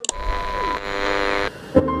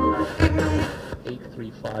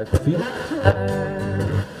5 feet.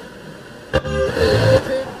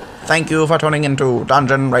 Thank you for tuning into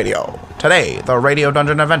Dungeon Radio. Today, the Radio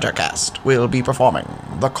Dungeon Adventure Cast will be performing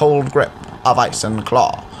The Cold Grip of Ice and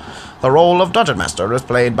Claw. The role of Dungeon Master is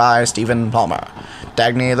played by Stephen Palmer.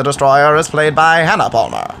 Dagny the Destroyer is played by Hannah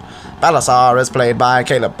Palmer. Balasar is played by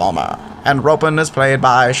Caleb Palmer. And Ropin is played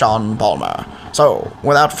by Sean Palmer. So,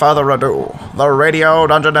 without further ado, the Radio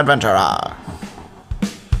Dungeon Adventurer.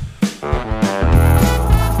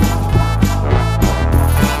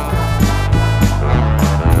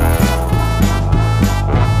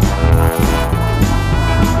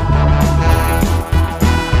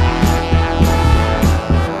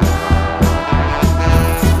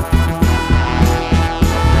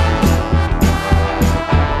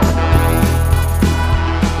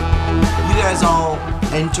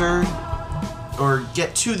 Enter or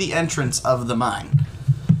get to the entrance of the mine.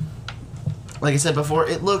 Like I said before,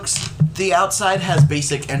 the outside has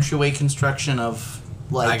basic entryway construction of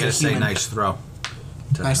like. I gotta say, nice throw.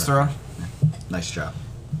 Nice throw. Nice job.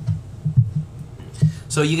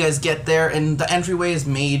 So you guys get there, and the entryway is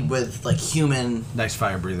made with like human. Nice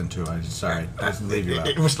fire breathing too. Sorry, I didn't leave you out.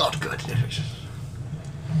 It was not good.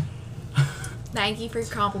 Thank you for your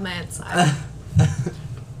compliments.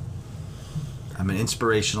 I'm an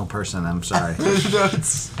inspirational person. I'm sorry. No, I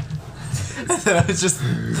was just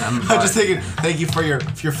thinking. Thank you for your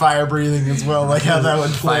fire breathing as well. Like how that would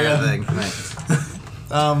play. Fire thing. Right.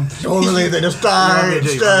 Only they just You die want me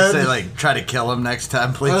to instead. say like try to kill him next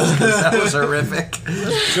time, please? Because that was horrific.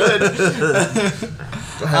 Good.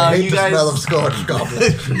 I hate you the guys- smell of scorched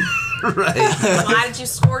goblins. Right. Why did you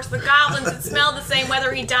scorch the goblins? It smelled the same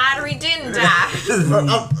whether he died or he didn't die.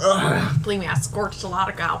 Believe me, I scorched a lot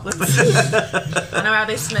of goblins. I know how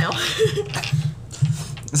they smell.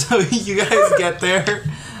 So you guys get there.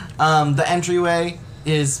 The entryway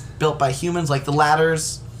is built by humans, like the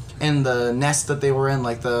ladders and the nest that they were in,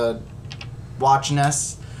 like the watch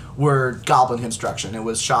nests, were goblin construction. It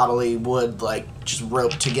was shoddily wood, like just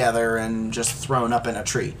roped together and just thrown up in a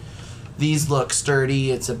tree. These look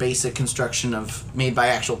sturdy. It's a basic construction made by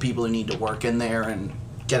actual people who need to work in there and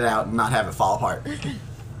get it out and not have it fall apart.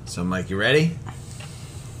 So, Mike, you ready?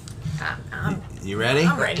 You ready?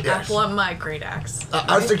 I'm ready. Yes. I pull up my great axe.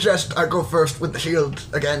 I suggest I go first with the shield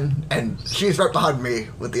again, and she's right behind me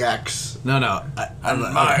with the axe. No. I'm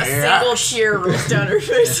A single tear rolls down her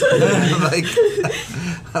face.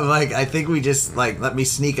 I'm like, I think we just let me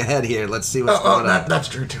sneak ahead here. Let's see what's going on That's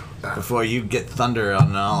true too. before you get thunder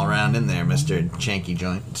on all around in there, Mr. Chanky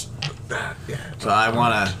Joints. Yeah. So I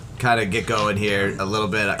want to kind of get going here a little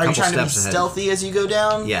bit. Are you trying to be stealthy as you go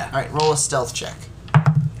down? Yeah. All right, roll a stealth check.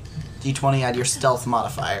 D20, add your stealth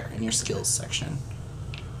modifier in your skills section.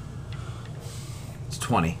 It's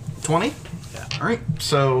 20. 20? Yeah. All right,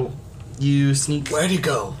 so you sneak. Where'd he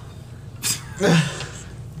go?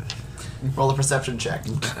 Roll a perception check.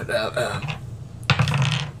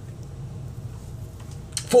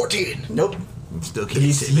 14. Nope. I'm still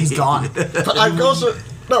He's gone. But I also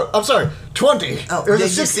I'm sorry. 20. Oh, it was yeah, a you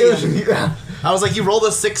 6. see It was, him. yeah. I was like, you rolled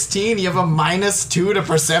a 16, you have a -2 to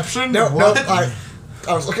perception? No, What?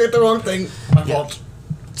 I was looking at the wrong thing. My fault.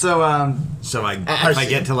 So, So if I I see.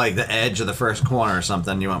 get to the edge of the first corner or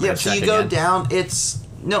something, you want me yeah, to so check you go again? down,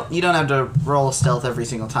 no, you don't have to roll stealth every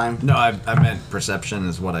single time. No, I meant perception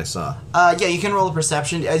is what I saw. Yeah, you can roll a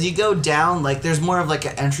perception. As you go down, there's more of an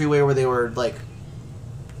entryway where they were,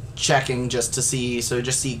 checking just to see, so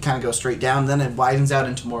just see kind of go straight down, then it widens out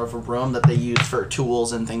into more of a room that they use for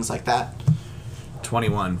tools and things like that.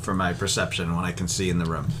 21 for my perception when I can see in the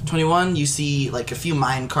room. 21, you see a few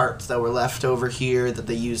mine carts that were left over here that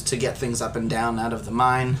they used to get things up and down out of the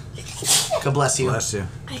mine. God bless you. Bless you.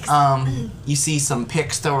 You see some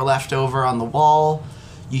picks that were left over on the wall.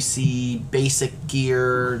 You see basic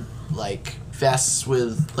gear, vests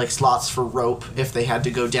with slots for rope if they had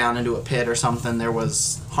to go down into a pit or something. There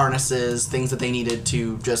was harnesses, things that they needed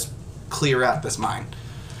to just clear out this mine.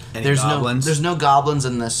 Any goblins? There's no goblins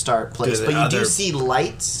in this start place, but you do other- see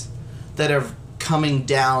lights that are coming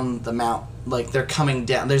down the mount. They're coming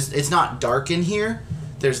down. It's not dark in here.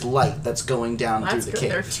 There's light that's going down That's through good. the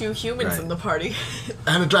There are cave. 2 humans in the party.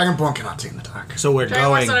 And a dragonborn cannot see in the dark. So we're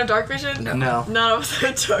Dragonborns going. don't have dark vision? No. None of us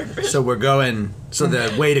have dark vision. So we're going. So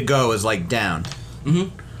the way to go is down.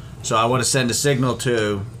 Mhm. So I want to send a signal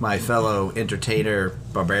to my fellow entertainer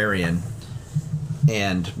barbarian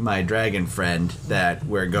and my dragon friend that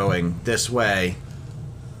we're going this way.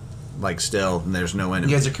 Still, and there's no You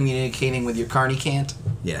enemy. guys are communicating with your carny cant.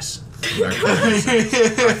 Yes. Our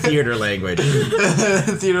theater language.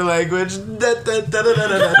 Theater language.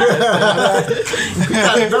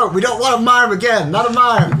 No, we don't want a mime again. Not a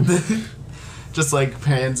mime. Just like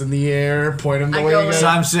hands in the air, point them the I way go you like- So go.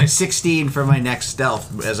 I'm saying 16 for my next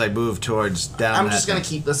stealth as I move towards down. I'm that just gonna thing.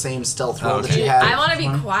 keep the same stealth roll that Okay. you had. I want to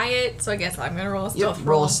be quiet, so I guess I'm gonna roll a stealth Yep,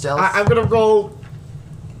 roll a stealth. I'm gonna roll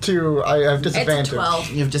to. I have It's disadvantage. a 12.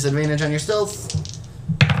 You have disadvantage on your stealth.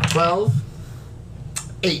 12.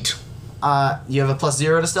 8. You have a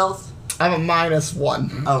 +0 to stealth. I have a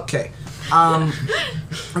 -1. Okay.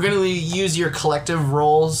 We're gonna use your collective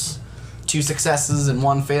rolls, 2 successes and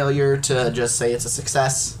 1 failure, to just say it's a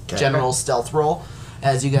success. Okay. General stealth roll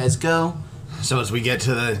as you guys go. So as we get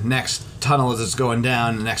to the next tunnel as it's going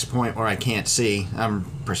down, the next point where I can't see, I'm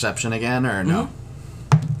perception again or no?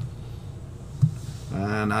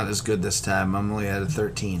 Not as good this time. I'm only at a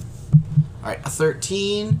 13. All right, a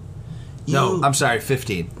 13. No, I'm sorry,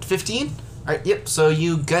 15. 15. All right, yep. So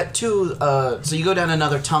you get to, so you go down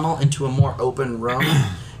another tunnel into a more open room,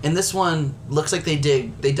 and this one looks like they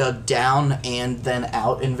dug down and then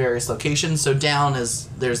out in various locations. So down is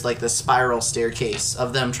there's like this spiral staircase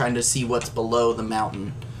of them trying to see what's below the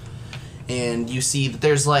mountain, and you see that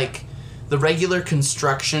there's like the regular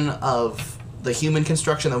construction of the human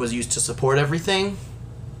construction that was used to support everything,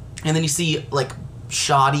 and then you see like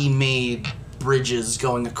shoddy made bridges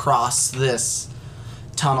going across this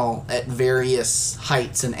tunnel at various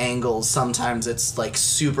heights and angles. Sometimes it's like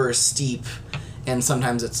super steep, and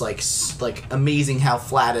sometimes it's like amazing how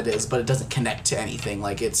flat it is, but it doesn't connect to anything.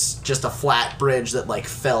 Like it's just a flat bridge that like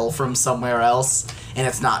fell from somewhere else, and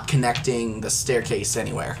it's not connecting the staircase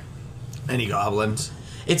anywhere. Any goblins?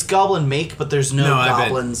 It's goblin make, but there's no I bet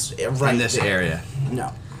goblins right in this there. area?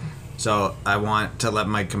 No. So I want to let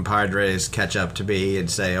my compadres catch up to me and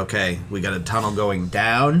say, okay, we got a tunnel going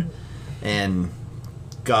down and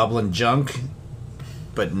goblin junk,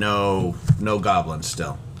 but no goblins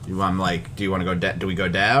still. I'm like, do you want to go? Do we go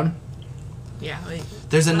down? Yeah. Like,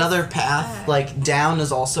 There's another path, like down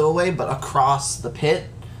is also a way, but across the pit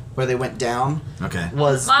where they went down Okay.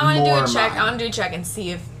 was well, I want to do more a check. I mine. want to do a check and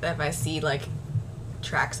see if I see like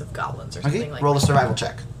tracks of goblins or something Okay, like roll a that. survival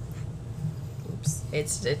check. Oops.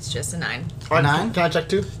 It's just a 9. A 9? Can I check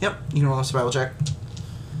too? Yep, you can roll a survival check.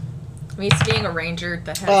 I'm used to being a ranger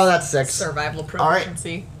that has Oh, that's 6. survival All right.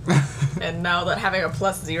 proficiency. And now that having a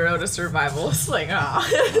 +0 to survival is like, ah.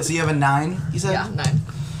 So you have a 9, you said? Yeah, 9.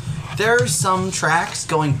 There are some tracks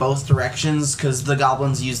going both directions because the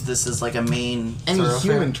goblins use this as like a main Any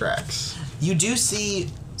thoroughfare. human tracks? You do see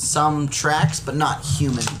some tracks, but not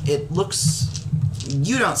human. It looks...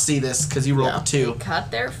 You don't see this because you rolled Yeah. a 2.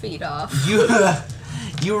 Cut their feet off. You,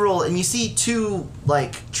 you roll, and you see 2,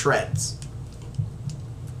 like, treads.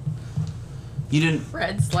 You didn't...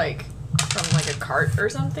 Fred's like from like a cart or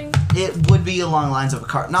something. It would be along the lines of a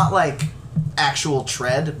cart. Not like actual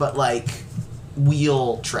tread, but like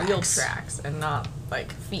wheel tracks. Wheel tracks and not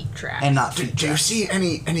like feet tracks. And not Do, feet do you tracks. see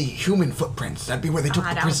any human footprints? That'd be where they took I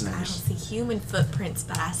the don't prisoners. see human footprints,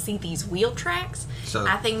 but I see these wheel tracks. So-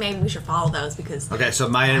 I think maybe we should follow those because Okay, so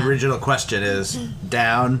my original question is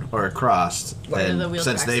down or across? Where do And the wheel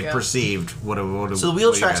since tracks they've go? perceived, what So the wheel what do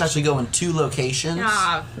you tracks guys- actually go in 2 locations.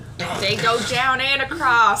 ah, they go down and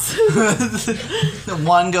across.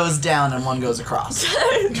 One goes down and one goes across.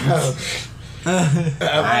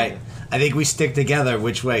 Alright, I think we stick together.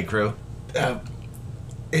 Which way, crew?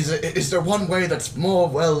 Is there one way that's more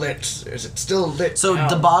well lit? Is it still lit? So now?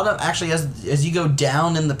 the bottom, actually, as you go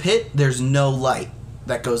down in the pit, there's no light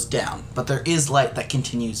that goes down, but there is light that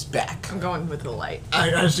continues back. I'm going with the light.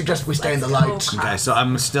 I suggest we stay in the Let's go. light. Okay, so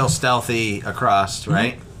I'm still stealthy across,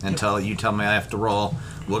 right? Until you tell me I have to roll.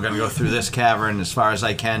 We're gonna go through this cavern as far as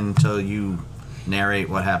I can until you narrate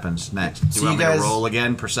what happens next. Do So you want you me guys- to roll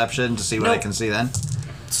again, perception, to see what I Nope. can see then?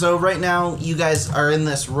 So right now, you guys are in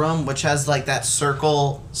this room, which has like that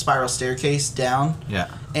circle spiral staircase down. Yeah.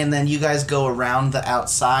 And then you guys go around the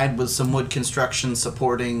outside with some wood construction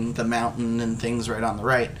supporting the mountain and things right on the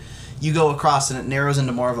right. You go across and it narrows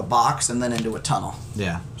into more of a box and then into a tunnel.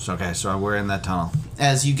 Yeah. So okay, so we're in that tunnel.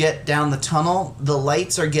 As you get down the tunnel, the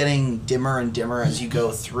lights are getting dimmer and dimmer as you go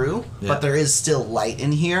through, Yeah. but there is still light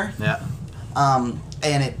in here. Yeah.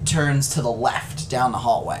 And it turns to the left down the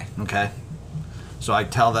hallway. Okay. So I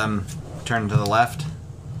tell them turn to the left.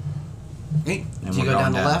 Okay. And Do you we're go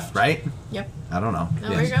going down the left? Yep. Right? I don't know.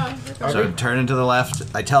 No, Yes. we're going. We're So going. turning to the left.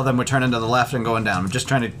 I tell them we're turning to the left and going down. I'm just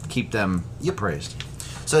trying to keep them Yep. appraised.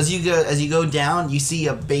 So as you go down, you see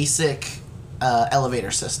a basic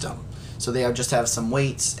elevator system. So they just have some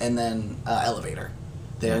weights and then elevator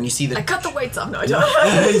there, and you see the I cut the weights off. No, I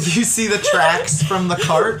don't. you see the tracks from the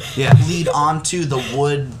cart Yeah. lead onto the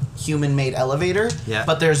wood human-made elevator. Yeah.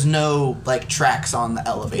 But there's no like tracks on the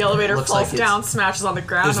elevator. The elevator It looks falls like it's- down, smashes on the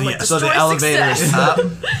ground. Is I'm the- like, so the destroy elevator is success. up.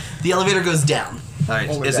 The elevator goes down. All right,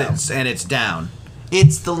 Only down. and it's down.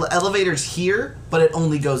 It's the elevator's here, but it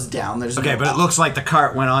only goes down. There's Okay, no but up. it looks like the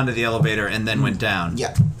cart went onto the elevator and then went down.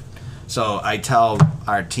 Yeah. So I tell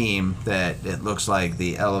our team that it looks like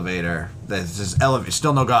the elevator. There's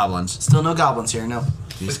still no goblins. Still no goblins here. No.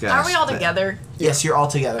 These guys. Are we all together? Yes, you're all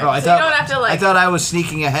together. Oh, I So thought you don't have to, like- I thought I was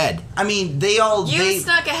sneaking ahead. I mean, they all You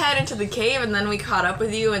snuck ahead into the cave, and then we caught up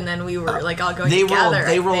with you, and then we were like all going they together.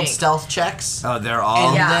 rolled I think. stealth checks. Oh, they're all.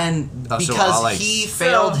 And Yeah. then Oh, so because all, like- he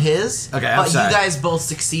failed his, Okay, I'm but sorry. you guys both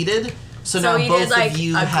succeeded. So, So now you both did like of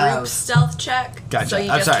you a have. group stealth check. Gotcha. So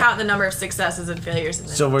you I'm just sorry. count the number of successes and failures. And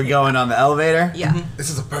then So we're going on the elevator. Yeah.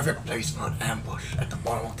 This is a perfect place for an ambush at the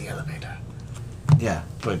bottom of the elevator. Yeah,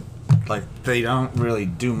 but like they don't really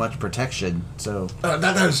do much protection, so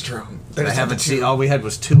That is true. I haven't seen. All we had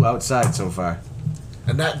was 2 outside so far.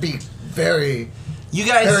 And that'd be very... You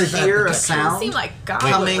guys Very bad hear a protection. sound Seem like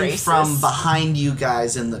goblin coming races. from behind you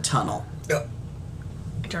guys in the tunnel. Uh,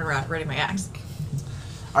 I turn around, ready my axe.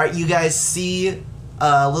 All right, you guys see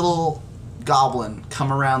a little goblin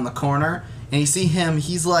come around the corner, and you see him.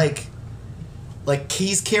 He's like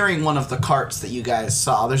he's carrying one of the carts that you guys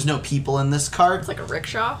saw. There's no people in this cart. It's like a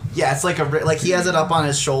rickshaw. Yeah, it's like he has it up on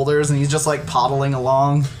his shoulders, and he's just like poddling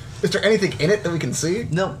along. is there anything in it that we can see?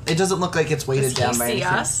 No, it doesn't look like it's weighted Does he down by see anything.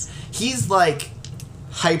 us? He's like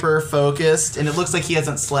hyper focused, and it looks like he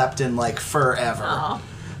hasn't slept in like forever. Oh,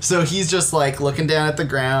 So he's just like looking down at the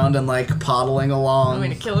ground and like poddling along. I'm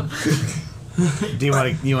gonna kill him. Do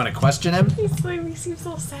you want to question him? He seems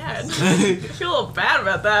so sad. I feel a little bad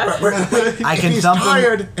about that. I If can he's thump him.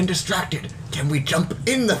 tired and distracted, can we jump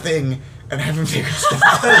in the thing and have him take a step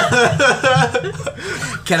out?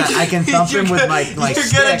 I can thump him with my You're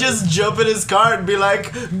stick. gonna just jump in his cart and be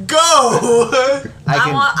like, "Go!"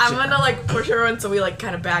 I'm gonna like push everyone so we like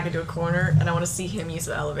kind of back into a corner, and I want to see him use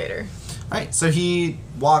the elevator. Alright, so he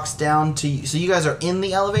walks down to. So you guys are in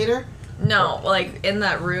the elevator. No, like in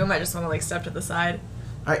that room, I just want to like step to the side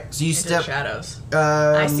Alright, so you into the step. shadows.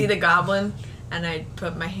 I see Um, the goblin, and I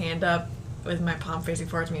put my hand up with my palm facing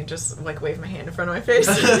towards me and just like wave my hand in front of my face,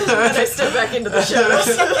 and I step back into the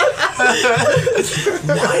shadows.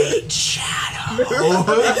 White shadow.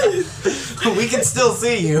 We can still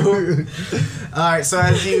see you. Alright, so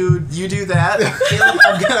as you do that, Caleb,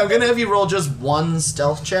 I'm gonna have you roll just one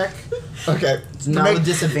stealth check. Okay. It's not with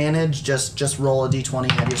disadvantage. Just roll a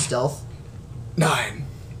d20 at your stealth. 9.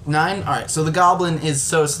 9. All right. So the goblin is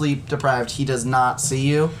so sleep deprived he does not see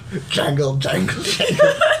you. Jangle, jangle,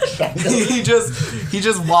 jangle, jangle. he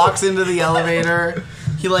just walks into the elevator.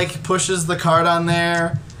 He like pushes the cart on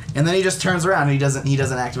there, and then he just turns around and he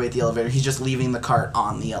doesn't activate the elevator. He's just leaving the cart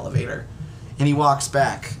on the elevator, and he walks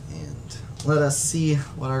back. And let us see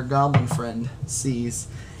what our goblin friend sees.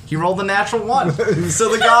 He rolled a natural 1. So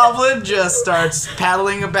the goblin just starts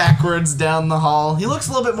paddling backwards down the hall. He looks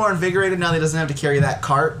a little bit more invigorated now that he doesn't have to carry that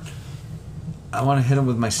cart. I want to hit him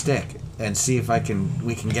with my stick and see if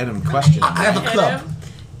we can get him questioned. I have a Hit club. him.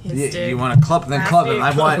 His stick. You want to club? Then My club him. I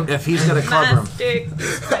stick. want if he's gonna club My him. stick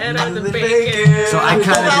is better than The bacon. bacon. So I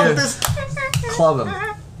Pull out kind of this. club him.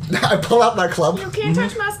 I pull out my club. You can't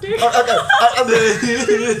touch my stick. Okay.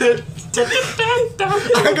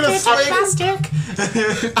 I'm gonna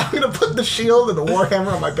swing. I'm gonna put the shield and the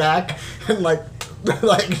warhammer on my back and like.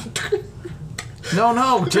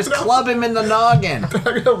 No, just club him in the noggin.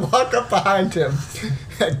 I'm gonna walk up behind him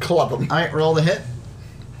and club him. All right, roll the hit.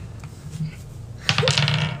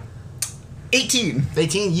 18.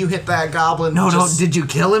 18. You hit that goblin. No, just- did you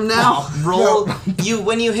kill him now? Roll. No.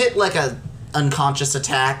 When you hit like a unconscious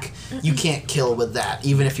attack, you can't kill with that,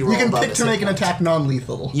 even if you roll You can above pick his to hit make an points. attack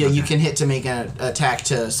non-lethal. Yeah, you can hit to make an attack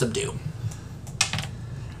to subdue.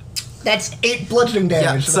 That's 8 bludgeoning Yeah,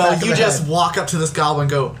 damage. to the so back of you the just head. walk up to this goblin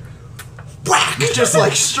and go, whack! Just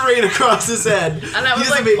like straight across his head. And I was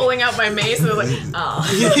like pulling out my mace, and I was like, oh.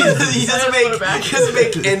 He doesn't put it back.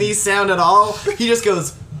 make any sound at all. He just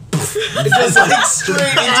goes, just like straight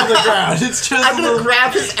into the ground. It's just I'm gonna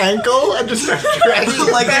grab his ankle and just start dragging him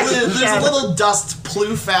like back there's in the a shadow. little dust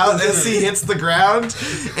ploof out as he hits the ground,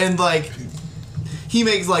 and like he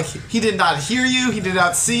makes like he did not hear you, he did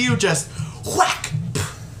not see you, just whack.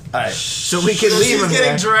 Alright, so we can He's leave him getting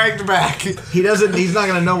there. dragged back. He's not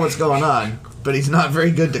gonna know what's going on, but he's not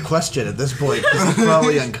very good to question at this point because he's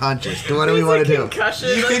probably unconscious. So what do we want to do? Concussion,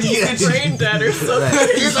 You like could he's use- brain dead or something.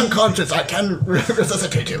 He's unconscious. I can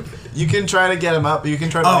resuscitate him. You can try to get him up. You can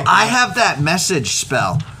try to. Oh, wake him I up. have that message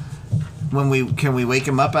spell. Can we wake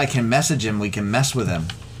him up? I can message him. We can mess with him.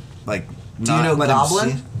 Like, Do you know let him Goblin?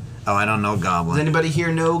 see- Oh, I don't know Does Goblin. anybody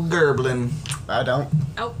here know Gerblin? I don't.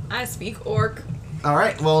 Oh, I speak orc. All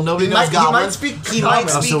right. Well, nobody knows He Goblin. might speak He common.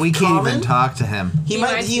 might Oh, speak so we can't common. even talk to him. He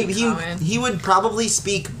might speak common. he would probably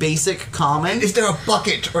speak basic common. Is there a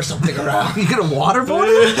bucket or something around? You gonna waterboard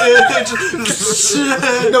him?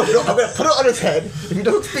 No, I'm gonna put it on his head. If he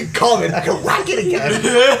doesn't speak common, I can whack it again.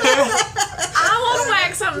 I want to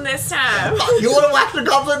whack something this time. You want to whack the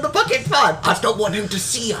goblin in the bucket? Fine. I don't want him to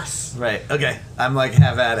see us. Right. Okay. I'm like,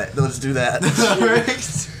 have at it. Let's do that.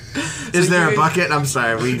 Is there a bucket? I'm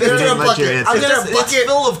sorry. We there didn't a let you bucket? answer. I'm Is there a gonna, bucket?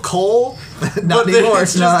 it's full of coal. Not but anymore.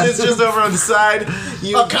 It's It's not. just over on the side.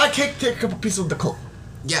 You, Can I take a couple pieces of the coal?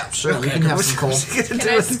 yeah, sure. We can have some coal. Can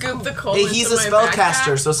I scoop the coal Hey, into he's a my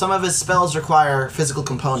spellcaster, backpack? so some of his spells require physical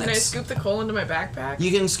Can I components. scoop the coal into my backpack?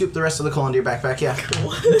 You can scoop the rest of the coal into your backpack. Yeah.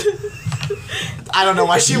 Cool. I don't know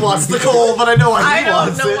why she wants the coal, but I know why I he don't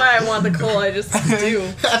wants know it. why I want the coal. I just do.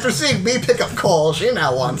 After seeing me pick up coal, she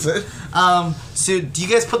now wants it. So do you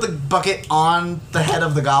guys put the bucket on the head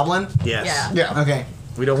of the goblin? Yes. Yeah. Yeah. Okay.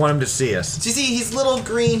 We don't want him to see us. So you see, he's little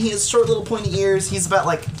green. He has short little pointy ears. He's about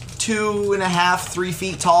like 2.5, 3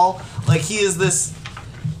 feet tall. Like he is this.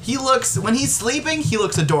 He looks when he's sleeping. He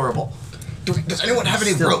looks adorable. Does anyone have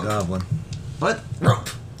any Still rope? goblin. What? Rope.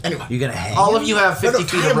 Anyone? You gonna hang? All him? of you have 50 No, feet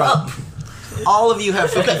tie of him rope. up. All of you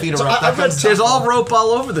have 50 feet of so rope. I'm That gonna- comes There's all rope all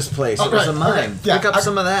over this place. Oh, It was right, a mine. okay. Yeah, Pick up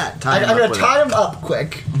some of that. Tie I'm him up gonna with tie it. him up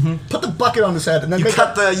quick, put the bucket on his head, and then You make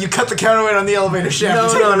cut the counterweight on the elevator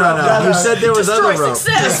shaft. No. no. You said there was Destroy other rope.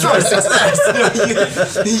 success. Destroy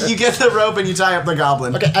success. you get the rope and you tie up the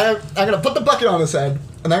goblin. Okay, I'm gonna put the bucket on his head,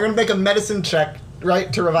 and I'm gonna make a medicine check,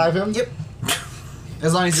 right, to revive him. Yep.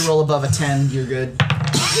 As long as you roll above a 10, you're good.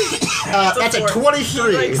 That's a 23.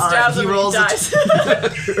 Like, Alright, stabs he him and rolls a dies.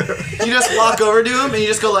 You just walk over to him and you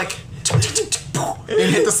just go like, and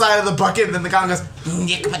hit the side of the bucket, and then the goblin goes.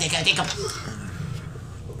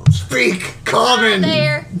 Speak Hi common.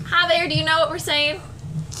 there. Hi there. Do you know what we're saying?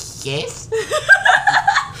 Yes.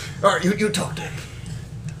 All right, you talk to him.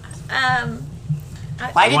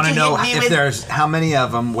 Why I did want to you know hit me if with? there's how many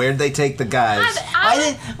of them. Where'd they take the guys?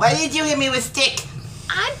 Why did you hit me with stick?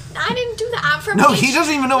 I didn't do that. I'm from No, H- he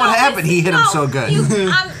doesn't even know what No, happened. He hit him so good.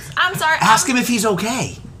 I'm sorry. Ask him if he's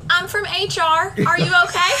okay. I'm from HR. Are you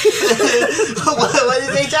okay? What is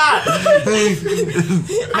HR?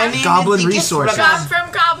 My name Goblin is Resources. I'm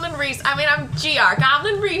from Goblin Resources. I mean, I'm GR.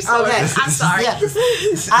 Goblin Resources. Okay. I'm sorry. Yeah.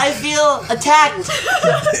 I feel attacked.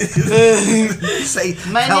 Say,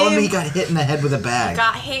 My tell him name- he got hit in the head with a bag.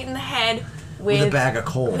 Got hit in the head with a bag of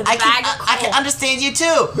coal. with- I Bag of can coal. understand you too.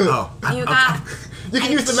 Oh, You got. You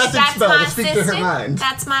can use the message That's spell my to speak to her assistant. mind.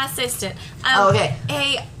 That's my assistant. Oh, okay.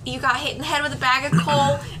 Hey, you got hit in the head with a bag of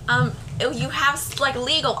coal. You have like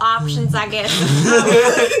legal options, I guess.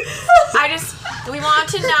 We want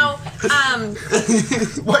to know.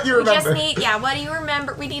 What you We just remember? need. Yeah. What do you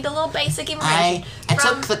remember? We need a little basic I information.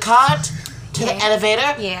 took the cart to the Yeah.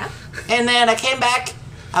 elevator, Yeah. and then I came back.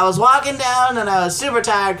 I was walking down, and I was super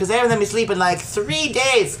tired because they haven't let me sleep in like 3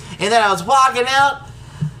 days. And then I was walking out,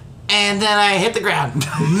 and then I hit the ground.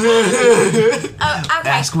 Okay.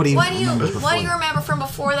 Ask what he What do you remembers What do you before. remember from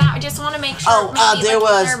before that? I just want to make sure. Oh, maybe, there like,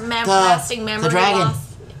 was your the lasting memory dragon. loss.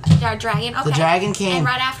 Yeah, dragon. Okay. The dragon came, And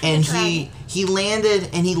right after and the dragon, he landed,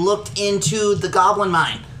 and he looked into the goblin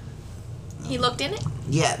mine. he looked in it.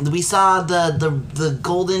 Yeah, we saw the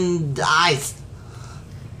golden eyes,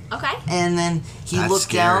 Okay. and then he That's looked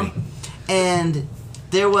scary. down, and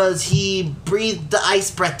he breathed the ice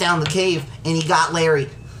breath down the cave, and he got Larry.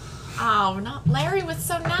 Oh, not Larry was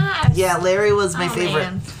so nice. Yeah, Larry was my Oh, favorite.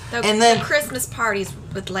 man. And then- the Christmas parties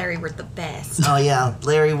with Larry were the best. Oh yeah,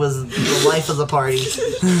 Larry was the life of the party.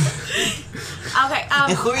 Okay.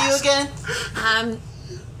 And who are you again?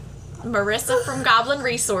 Marissa from Goblin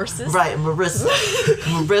Resources. Right, Marissa.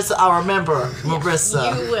 Marissa, I'll remember.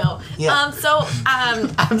 Marissa. You will. Yeah.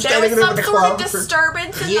 There standing was in some the sort of club.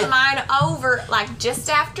 disturbance in Yeah. the mine over, like, just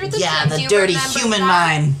after the Yeah, trip. the Do you dirty remember human that?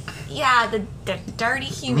 mine. Yeah, the dirty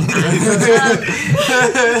human mind.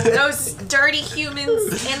 Those dirty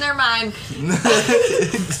humans in their mind.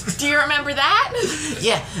 Do you remember that?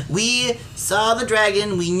 Yeah, we saw the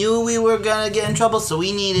dragon. We knew we were gonna get in trouble, so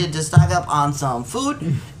we needed to stock up on some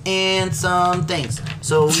food and some things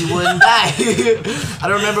so we wouldn't die. I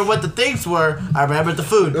don't remember what the things were. I remember the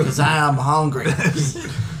food because I am hungry.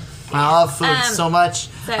 I love food so much.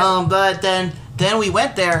 so- But then we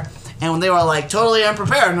went there. And they were like totally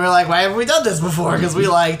unprepared, and we were like, "Why haven't we done this before?" Because we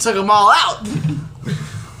like took them all out.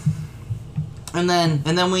 And then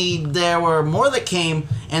there were more that came,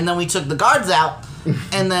 and then we took the guards out,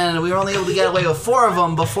 and then we were only able to get away with 4 of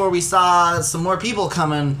them before we saw some more people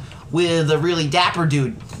coming with a really dapper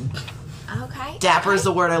dude. Okay. Dapper is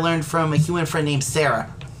the word I learned from a human friend named Sarah.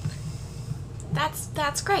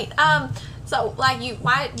 That's great. So, like,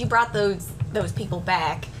 why you brought those people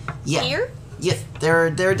back here? Yeah,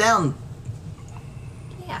 they're down.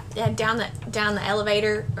 Yeah, down the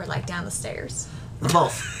elevator or like down the stairs.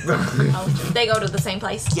 Both. Oh, they go to the same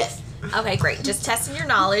place. Yes. Okay, great. Just testing your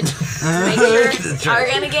knowledge. To make sure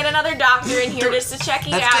we're gonna get another doctor in here just to check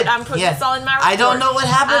you out. Good. I'm putting this all in my report. I don't know what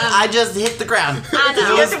happened. I just hit the ground. I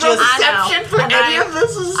know. It was Perception for And any of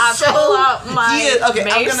this is I so... pull out my Okay,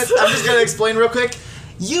 mace. I'm just gonna explain real quick.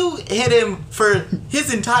 You hit him for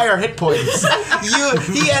his entire hit points.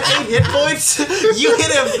 He had 8 hit points. You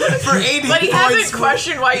hit him for 8 hit points. But he hasn't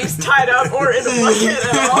questioned why he's tied up or in a bucket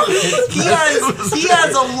at all. He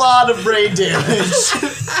has a lot of brain damage.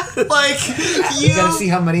 Like You gotta see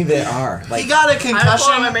how many there are. he got a I pull out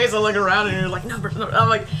concussion. my mace and look around and you're like, no. I'm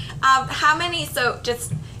like, how many? So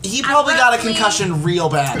just He probably got a roughly- concussion real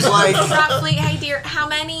bad. Like roughly, hey dear, how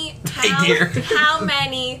many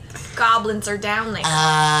goblins are down there?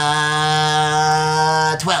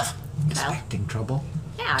 12. Expecting trouble.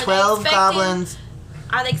 Yeah, are they 12 expecting- goblins.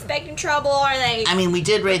 Are they expecting trouble? Are they? I mean, we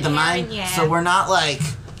did raid the mine, Yeah. so we're not like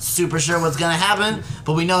super sure what's gonna happen,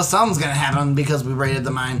 but we know something's gonna happen because we raided the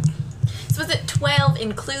mine. So was it 12,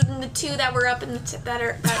 including the 2 that were up in the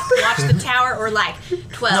that watch the tower, or like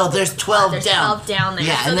 12? No, there's 12 there's down. 12 down there.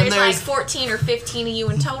 Yeah, so and then there's like there's- 14 or 15 of you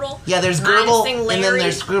in total. Yeah, there's Gerbil, Minusing and then Larry.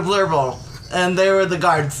 there's Scribblerble, and they were the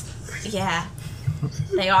guards. Yeah,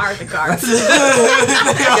 they are the guards. Well,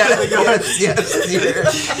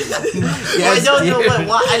 I don't know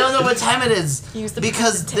I don't know what time it is Use the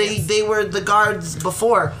because present tense. they were the guards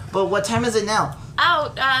before. But what time is it now?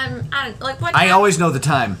 Oh, I don't like what. I time- always know the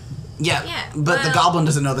time. Yeah, Yeah, but the well- goblin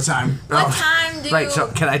doesn't know the time. What time do Right, you? so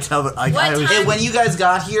can I tell that? What I always, time- When you guys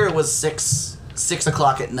got here, it was 6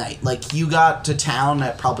 o'clock at night. Like you got to town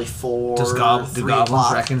at probably 4. do 3 goblins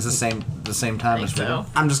o'clock. reckons the same time as we do?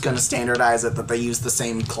 I'm just gonna standardize it that they use the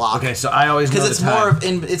same clock. Okay, so I always know because the it's time.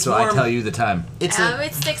 more. It's so more. I tell you the time. It's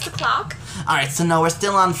It's 6 o'clock. all right. So no, we're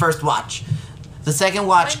still on first watch. The second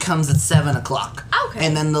watch When- comes at 7 o'clock. Okay.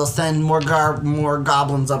 And then they'll send more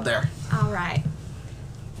goblins up there. All right.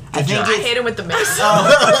 I think I it's hit him with the mace.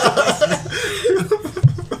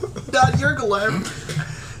 not your Glenn.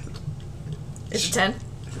 It's a 10.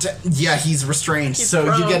 Yeah, he's restrained, He's so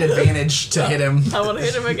you prone. get advantage to hit him. I want to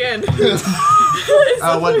hit him again.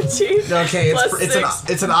 What? 13 Okay, plus it's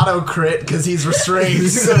 6. an auto crit because he's restrained,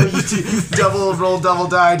 so you roll double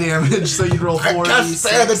die damage. So you roll 4 Just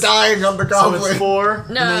spare the dying on the So goblin. it's 4, No.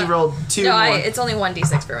 and then you roll 2 No, more. it's only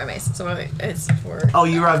 1d6 for my mace, so it's for Oh,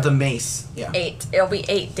 you have the mace. Yeah. 8. It'll be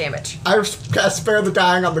 8 damage. I cast spare the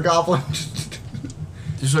dying on the goblin.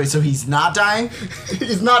 Wait, so he's not dying?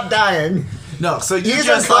 He's not dying. No, so you He's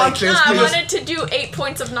just like unconscious. No, I Just- wanted to do 8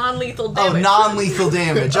 points of non-lethal oh damage. non-lethal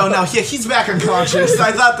damage. Oh no, yeah, he's back unconscious.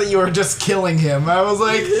 I thought that you were just killing him. I was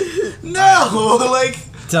like, no, like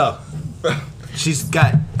So she's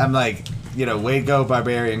got. I'm like, way to go,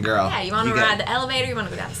 barbarian girl. Yeah, you want to got- ride the elevator, you want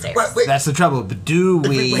to go down the stairs. Wait, That's the trouble. But do we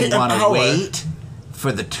we wait an want to hour- wait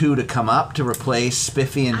for the 2 to come up to replace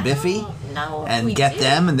Spiffy and Biffy? No, And get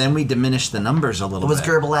them, and then we diminish the numbers a little it was bit.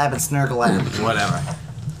 Gerbilab and Snurglab. Whatever.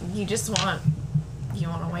 You just want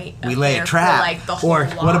to wait. We up lay there a trap. For, like, the whole Or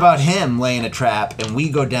watch. what about him laying a trap and we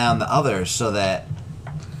go down the others so that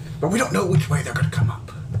But we don't know which way they're gonna come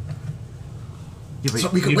up. So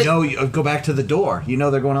we could wait. you go back to the door. You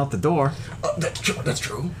know they're going out the door. That's true. That's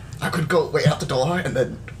true. I could go way out the door and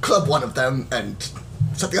then club one of them and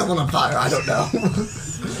set the other one on fire. I don't know.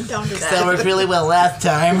 Don't do That that. worked really well last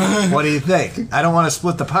time. What do you think? I don't want to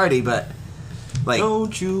split the party, but like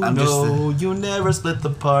Don't you I'm just- know you never split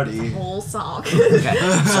the party? Whole song.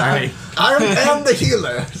 okay, sorry. I am the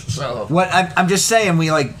healer, so What I'm just saying,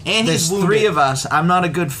 we like And there's he's wounded. 3 of us. I'm not a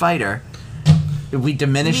good fighter. If we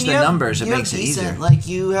diminish the numbers, it you have makes it decent, easier. Like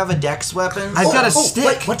you have a dex weapon. I've got a stick.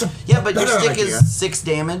 Wait, what's a Yeah, but your better stick idea? is 6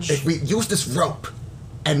 damage. If we use this rope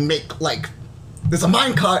and make like there's a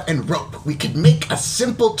minecart and rope, we could make a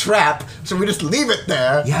simple trap. So we just leave it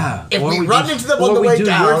there. Yeah. If or we do- run into them or on the we way do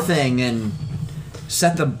down, your thing and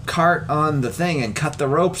set the cart on the thing and cut the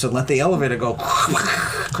ropes and let the elevator go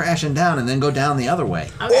crashing down and then go down the other way.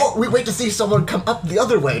 Okay. or we wait to see someone come up the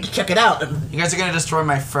other way to check it out. And You guys are gonna destroy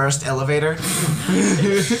my first elevator.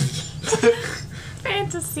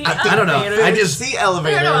 Fantasy. I don't know. elevators. I just The There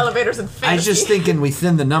elevator. are no elevators in I fantasy. was just thinking we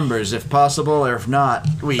thin the numbers if possible, or if not,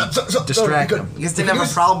 we so distract we them. could- You guys didn't have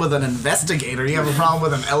a problem with an investigator. You have a problem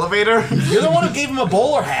with an elevator. You're the one who gave him a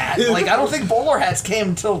bowler hat. Like, I don't think bowler hats came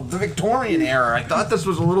until the Victorian era. I thought this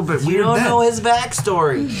was a little bit You weird don't then. know his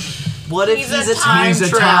backstory. What if He's he's a a time He's a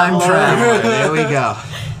time traveler? traveler. There we go.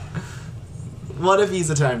 What if he's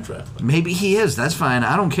a time traveler? Maybe he is. That's fine.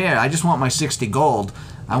 I don't care. I just want my 60 gold.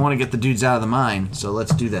 I want to get the dudes out of the mine, so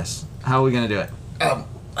let's do this. How are we gonna do it?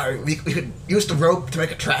 We could use the rope to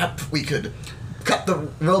make a trap. We could cut the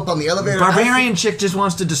rope on the elevator. Barbarian chick just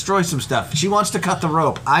wants to destroy some stuff. She wants to cut the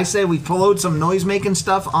rope. I say we load some noise-making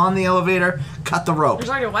stuff on the elevator, cut the rope. There's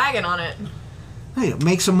already a wagon on it. Hey,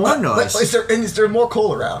 make some more noise. Is there more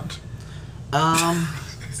coal around?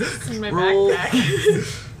 It's in my Roll.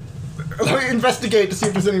 backpack. Let me investigate to see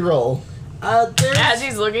if there's any roll. As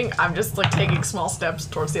he's looking, I'm just like taking small steps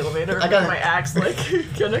towards the elevator I with got it. my axe, like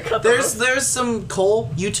gonna cut the rope. There's some coal.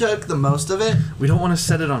 You took the most of it, We don't want to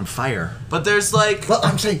set it on fire. but there's like Well,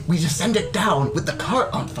 I'm saying we just send it down with the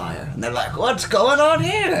cart on fire, and they're like, "What's going on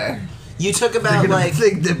here?" you took about like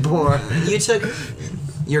think that poor you took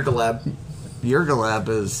your Galeb. Yurgalab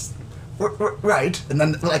is... Right, and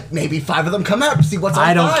then like maybe 5 of them come out to see what's on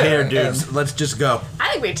I don't fire. care, dudes. and- Let's just go. I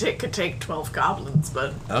think we could take 12 goblins,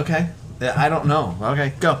 but Okay. Yeah, I don't know.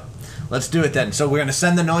 Okay, go. Let's do it then. So we're gonna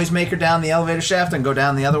send the noisemaker down the elevator shaft and go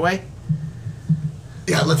down the other way?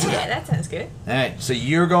 Yeah, let's do yeah, that. that sounds good. Alright, so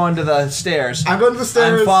you're going to the stairs. I'm going to the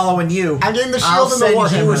stairs. I'm following you. I'm getting the I'll shield and the send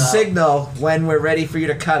warhammer you a out. signal when we're ready for you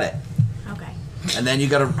to cut it. Okay. And then you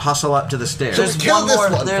gotta hustle up to the stairs. There's kill one this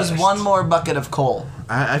more. one There's first. one more bucket of coal.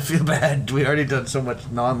 I feel bad. We already done so much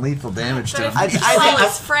non-lethal damage But to if him. we kill I all think-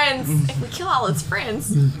 his friends, if we kill all his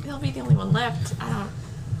friends, he'll be the only one left. I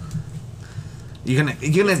You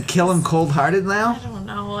gonna kill him cold-hearted now? don't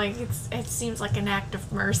know. Like it seems like an act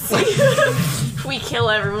of mercy. If we kill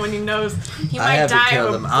everyone, he knows he I might haven't die.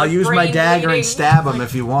 killed of, him. I'll like, use my brain dagger bleeding. and stab him Like,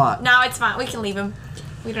 if you want. No, it's fine. We can leave him.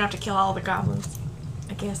 We don't have to kill all the goblins.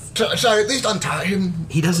 I guess. Shall I at least untie him?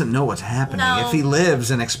 He doesn't know what's happening. No. If he lives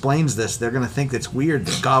and explains this, they're gonna think it's weird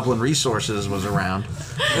that Goblin Resources was around.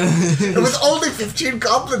 There was only 15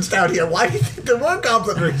 goblins down here. Why do you think there were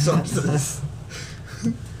goblin resources?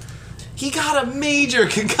 He got a major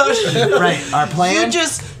concussion. Right, our plan? You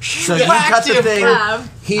just So you whacked cut the him. thing.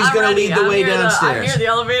 He's I'm gonna ready. lead the I'm way near I'm downstairs. near the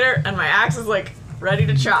elevator, and my axe is like ready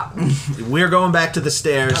to chop. We're going back to the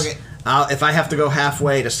stairs. Okay. If I have to go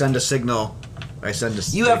halfway to send a signal, I send a.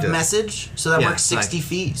 You have to- message, so that Yeah, works 60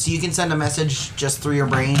 feet. So you can send a message just through your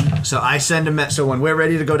brain. So I send a So when we're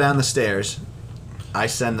ready to go down the stairs, I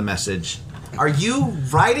send the message. Are you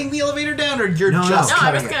riding the elevator down, or you're No, no. just No, I'm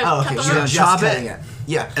cutting just it? gonna Oh, cut okay. the You're rope. just Chop cutting it? it.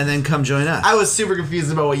 Yeah. And then come join us. I was super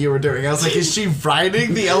confused about what you were doing. I was like, is she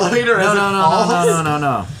riding the elevator as no, it no, no, falls? no, no, no,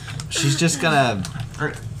 no. She's just gonna.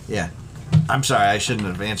 Or- Yeah. I'm sorry, I shouldn't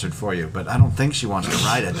have answered for you, but I don't think she wants to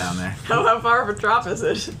ride it down there. How far of a drop is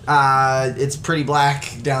it? It's pretty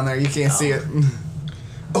black down there. You can't see it.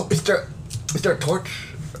 Oh, is there a torch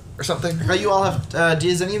or something? You all have.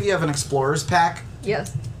 Does any of you have an explorer's pack?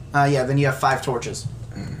 Yes. Yeah. Then you have 5 torches.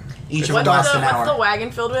 Each of What's them last an what's hour. the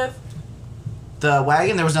wagon filled with? The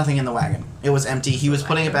wagon, there was nothing in the wagon. It was empty. He was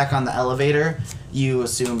putting it back on the elevator. You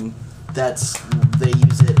assume they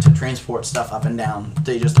use it to transport stuff up and down.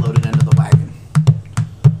 They just load it into the wagon.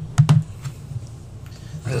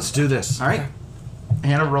 Let's do this. All right.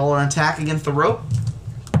 And a roll an attack against the rope.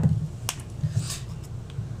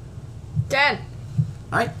 10.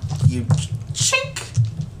 All right. You chink.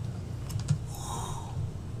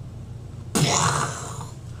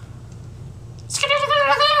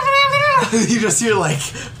 You just hear like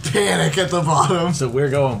panic at the bottom. So we're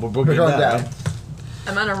going. We're We're going down.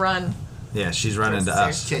 I'm gonna run. Yeah, she's running to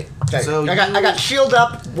us. Okay. Okay. So I got shield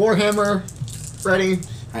up, warhammer ready.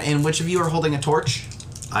 And which of you are holding a torch?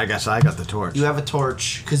 I guess I got the torch. You have a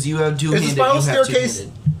torch because you have Is the two-handed. spiral You have staircase?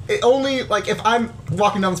 two-handed. It only like if I'm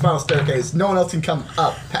walking down the spiral staircase, no one else can come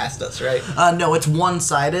up past us, right? No, it's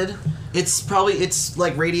one-sided. It's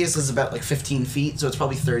like radius is about like 15 feet, so it's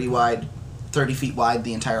probably 30 feet wide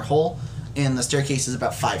the entire hole, and the staircase is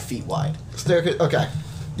about 5 feet wide. Staircase. Okay.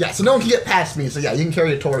 Yeah, so no one can get past me. So yeah, you can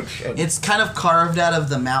carry a torch. And It's kind of carved out of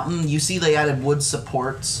the mountain. You see, they added wood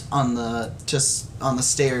supports on the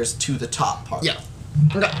stairs to the top part. yeah.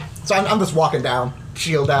 Okay. So I'm just walking down,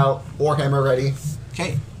 shield out, warhammer ready.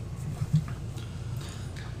 Okay.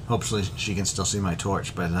 Hopefully she can still see my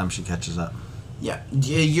torch by the time she catches up. Yeah.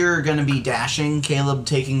 You're gonna be dashing. Caleb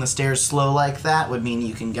taking the stairs slow like that would mean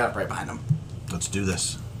you can get up right behind him. Let's do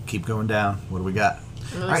this. Keep going down. What do we got?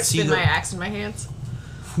 I'm gonna Alright, so you spin go- my axe in my hands.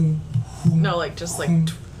 No, like just like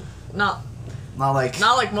not Not like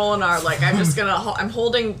Molinar. Like I'm just gonna. I'm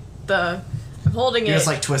holding you're it, just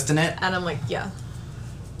like twisting it. and I'm like, yeah.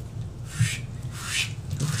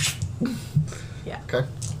 Yeah. Okay.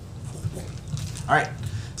 All right.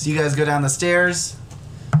 So you guys go down the stairs.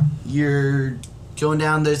 You're going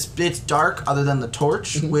down this. It's dark other than the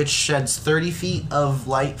torch, which sheds 30 feet of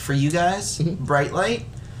light for you guys, bright light,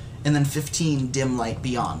 and then 15 dim light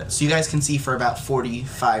beyond it. So you guys can see for about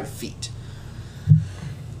 45 feet.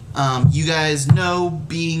 You guys know,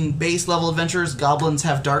 being base level adventurers, goblins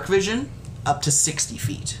have dark vision up to 60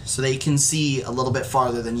 feet, so they can see a little bit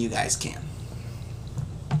farther than you guys can.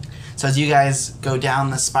 So as you guys go down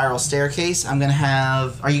the spiral staircase, I'm gonna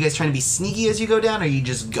have. Are you guys trying to be sneaky as you go down, or are you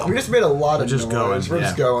just go? We just made a lot of Just noise. going. We're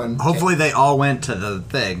just going. Hopefully they all went to the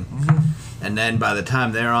thing. And then by the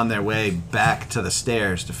time they're on their way back to the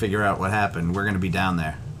stairs to figure out what happened, we're going to be down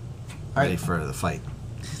there. Ready for the fight.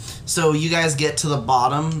 So you guys get to the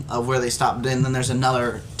bottom of where they stopped, and then there's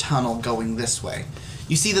another tunnel going this way.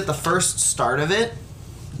 You see that the first start of it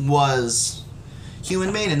was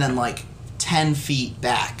human-made, and then like 10 feet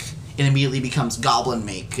back, it immediately becomes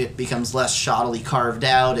goblin-make. It becomes less shoddily carved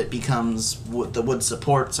out. It becomes the wood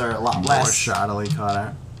supports are a lot More less. shoddily caught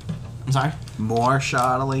out. I'm sorry. More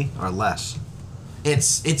shoddily or less?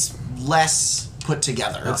 It's less put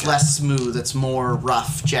together. It's Okay. less smooth. It's more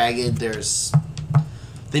rough, jagged.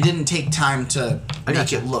 They didn't take time to make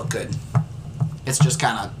gotcha. it look good. It's just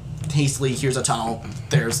kind of hastily. Here's a tunnel.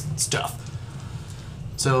 There's stuff.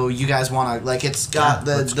 So you guys want to it's got Yeah,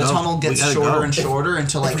 the let's go. tunnel We gets gotta shorter go. and shorter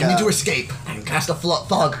until If we need to escape, and cast a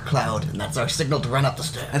fog cloud, and that's our signal to run up the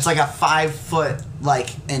stairs. it's like a 5-foot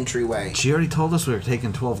entryway. She already told us we were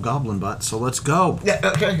taking 12 goblin butts, so let's go. Yeah,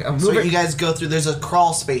 okay, I'm So moving. you guys go through. There's a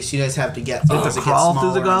crawl space you guys have to get through. have as to it gets crawl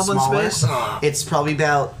through the smaller and goblin smaller. space? It's probably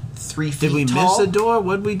about 3 feet Did we tall. miss a door?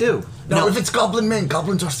 What'd we do? No, No. if it's goblin men,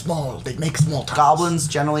 goblins are small. They make small tunnels. Goblins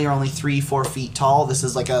generally are only 3-4 feet tall. This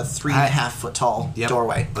is like a 3.5 foot tall Yep.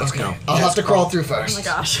 doorway. Let's go. I'll have to crawl through Oh first. my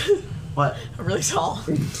gosh. What? I'm really tall.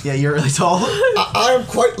 Yeah, you're really tall. I am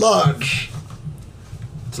quite large.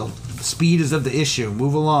 So speed is of the issue.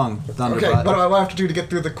 Move along, Thunderbutt. Okay, what do I have to do to get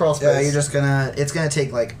through the crawl space? Yeah, you're just gonna. It's gonna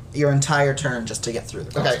take your entire turn just to get through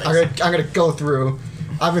the crawl Okay, space. I'm gonna go through.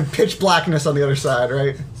 I'm in pitch blackness on the other side,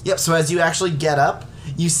 right? Yep. So as you actually get up,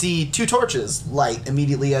 you see 2 torches light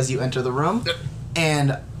immediately as you enter the room,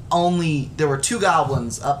 and there were 2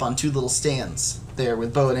 goblins up on 2 little stands there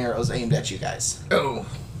with bow and arrows aimed at you guys. Oh.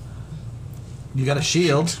 You got a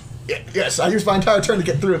shield. Yes, I used my entire turn to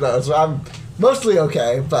get through those, so I'm mostly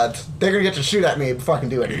okay, but they're gonna get to shoot at me before I can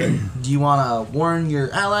do anything. Do you want to warn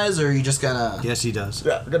your allies, or are you just gonna? Yes, he does.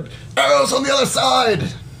 Yeah, good. Arrows on the other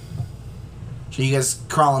side! So you guys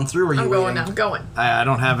crawling through, or are you I'm going. waiting? I'm going. I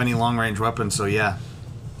don't have any long range weapons, so yeah.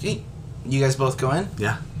 Okay. You guys both go in.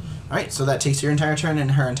 Yeah. All right. So that takes your entire turn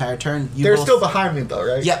and her entire turn. They're both- still behind me, though,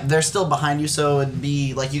 right? Yep, they're still behind you, so it'd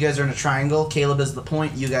be like you guys are in a triangle. Caleb is the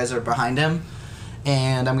point, you guys are behind him.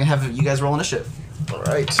 And I'm going to have you guys roll initiative.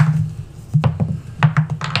 Alright.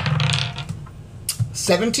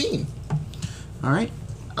 17. All right.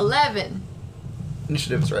 11.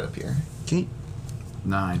 Initiative is right up here. Okay.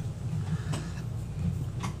 9.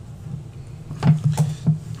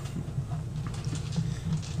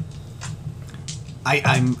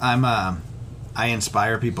 I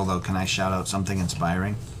inspire people though. Can I shout out something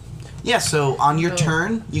inspiring? Yeah, so on your Oh.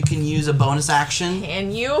 turn, you can use a bonus action.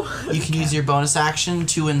 Can you? You can use your bonus action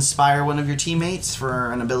to inspire one of your teammates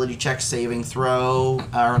for an ability check, saving throw,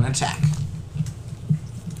 or an attack.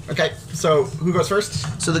 Okay, so who goes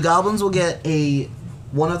first? So the goblins will get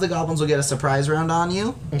one of the goblins will get a surprise round on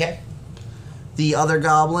you. Okay. The other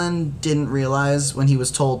goblin didn't realize when he was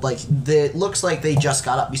told, it looks like they just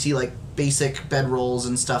got up. You see, basic bedrolls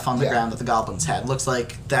and stuff on the Yeah. ground that the goblins had. Looks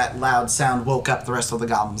like that loud sound woke up the rest of the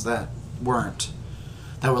goblins that were,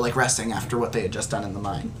 resting after what they had just done in the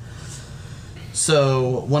mine.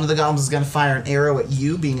 So, one of the goblins is going to fire an arrow at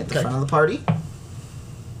you, being at the Okay. front of the party.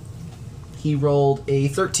 He rolled a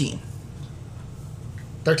 13.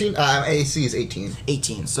 13? AC is 18.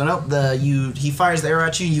 18. So nope, he fires the arrow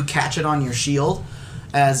at you, you catch it on your shield,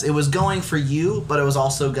 as it was going for you, but it was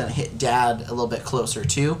also going to hit Dad a little bit closer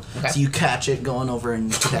too. Okay. So you catch it going over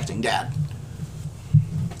and protecting Dad.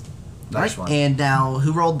 Nice Alright, one. and now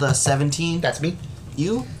who rolled the 17? That's me.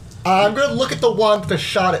 You? I'm gonna look at the one that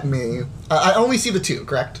shot at me. I only see the 2,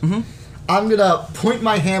 correct? Mm-hmm. I'm gonna point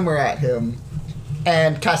my hammer at him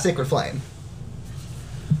and cast Sacred Flame.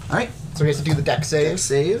 Alright, So he has to do the deck save.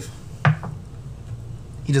 save.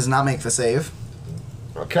 He does not make the save.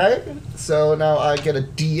 Okay, so now I get a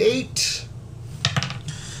D8.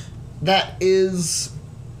 That is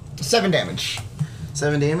 7 damage.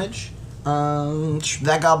 7 damage.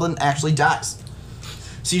 That goblin actually dies.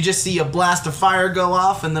 So you just see a blast of fire go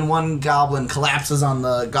off, and then one goblin collapses on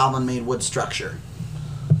the goblin-made wood structure.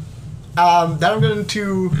 Then I'm going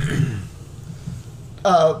to...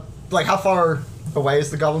 how far away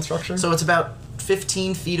is the goblin structure? So it's about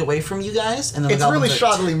 15 feet away from you guys, and then it's the really goblins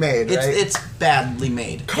shoddily made, right? It's badly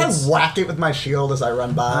made. Can I whack it with my shield as I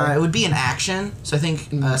run by? It would be an action, so I think.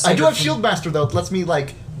 I do have Shield Master, though. It lets me,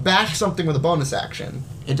 bash something with a bonus action.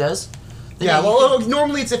 It does? Then Yeah, you well, can-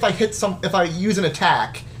 normally it's if I use an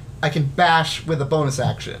attack, I can bash with a bonus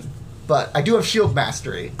action. But I do have shield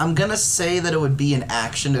mastery. I'm gonna say that it would be an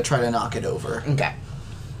action to try to knock it over. Okay.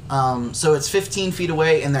 So it's 15 feet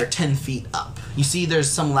away and they're 10 feet up. You see there's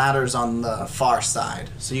some ladders on the far side.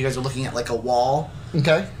 So you guys are looking at like a wall,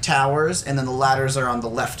 Okay. towers, and then the ladders are on the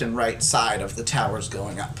left and right side of the towers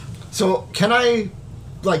going up. So can I,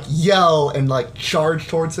 like, yell and, like, charge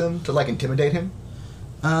towards him to, like, intimidate him?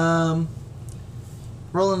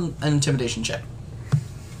 Roll an intimidation check.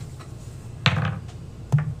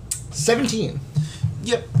 17.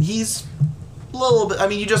 Yep, he's a little bit. I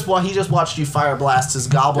mean, he just watched you fire blast his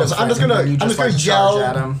goblin. Yeah, so I'm just friend, and gonna, then you I'm just gonna charge yell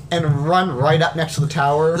at him. and run right up next to the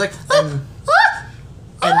tower. Like,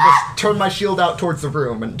 and just turn my shield out towards the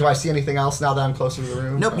room. And do I see anything else now that I'm closer to the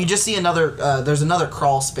room? Nope, you just see another. There's another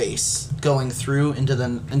crawl space going through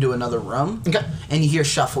into another room. Okay. And you hear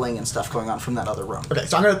shuffling and stuff going on from that other room. Okay,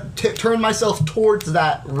 so I'm gonna turn myself towards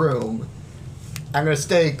that room. I'm gonna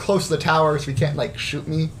stay close to the tower so he can't, like, shoot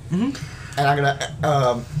me. Mm-hmm. And I'm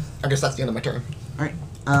gonna, I guess that's the end of my turn. All right.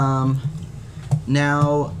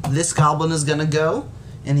 Now this goblin is gonna go,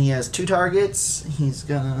 and he has 2 targets.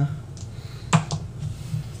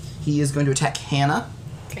 He is going to attack Hannah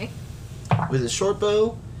Okay. with his short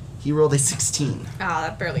bow. He rolled a 16. Ah,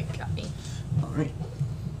 that barely got me. All right.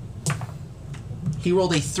 He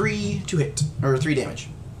rolled a 3 to hit, or 3 damage.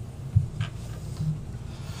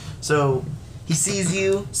 So he sees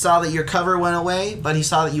you, saw that your cover went away, but he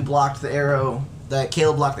saw that you blocked the arrow, that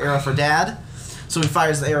Caleb blocked the arrow for Dad. So he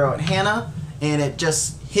fires the arrow at Hannah, and it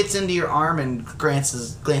just hits into your arm and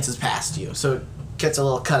glances past you. So it gets a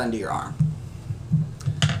little cut into your arm.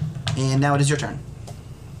 And now it is your turn.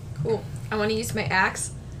 Cool. I want to use my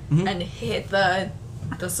axe Mhm. and hit the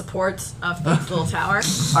supports of the little tower.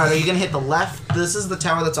 All right, are you going to hit the left? This is the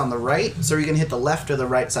tower that's on the right, so are you going to hit the left or the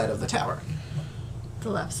right side of the tower? The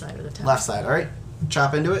left side of the tower. Left side, all right.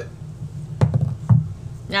 Chop into it.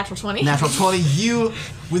 Natural 20. Natural 20. You,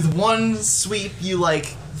 with one sweep, you like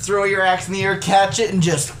throw your axe in the air, catch it, and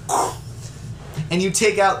just. And you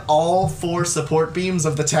take out all 4 support beams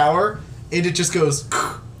of the tower, and it just goes.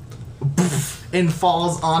 And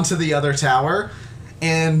falls onto the other tower.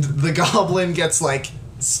 And the goblin gets like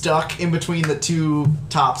stuck in between the 2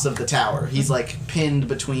 tops of the tower. He's like pinned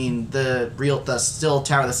between the still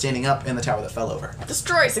tower that's standing up and the tower that fell over.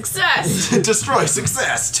 Destroy success. Destroy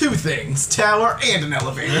success. 2 things: tower and an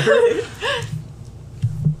elevator.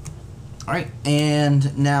 All right,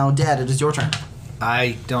 and now, Dad, it is your turn.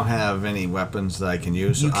 I don't have any weapons that I can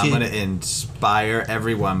use, so You I'm can- going to inspire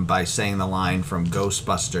everyone by saying the line from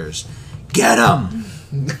Ghostbusters. Get 'em!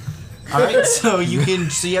 All right, so you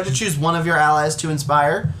have to choose one of your allies to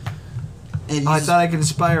inspire. It I uses, thought I could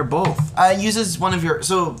inspire both. uses one of your.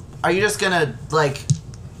 So are you just gonna like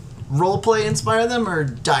roleplay inspire them or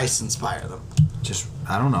dice inspire them? Just,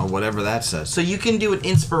 I don't know, whatever that says. So you can do an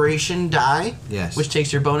inspiration die, Yes. which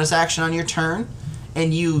takes your bonus action on your turn,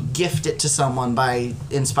 and you gift it to someone by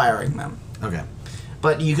inspiring them. Okay.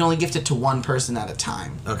 But you can only gift it to one person at a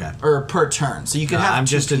time. Okay. Or per turn. So you can have I'm 2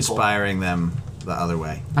 just people. inspiring them the other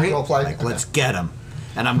way. Okay. Roll play. Like, Okay. let's get him.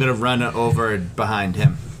 And I'm going to run over behind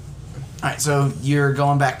him. Alright, so you're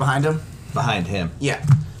going back behind him? Behind him. Yeah.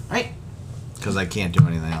 Alright, Because I can't do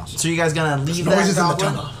anything else. so you guys gonna leave that Noises in the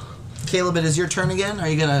goblin? tunnel. Caleb, it is your turn again. Are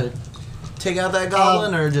you gonna take out that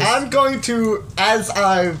goblin or just? I'm going to, I'm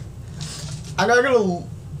gonna.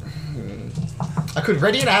 I could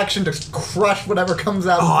ready an action to crush whatever comes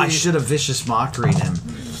out. Oh, of I the, should have vicious mockery'd him.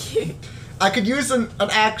 I could use an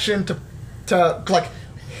action to like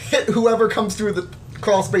hit whoever comes through the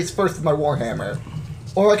crawl space first with my warhammer,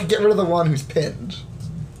 or I could get rid of the one who's pinned.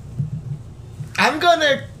 I'm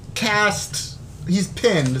gonna cast. He's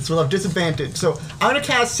pinned, so I'll have disadvantage. So I'm gonna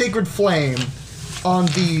cast Sacred Flame on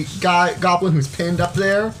the goblin who's pinned up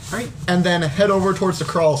there, Right. and then head over towards the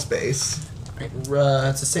crawl space.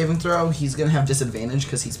 It's a saving throw. He's gonna have disadvantage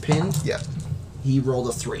because he's pinned. Yeah, He rolled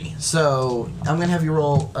a 3. So I'm gonna have you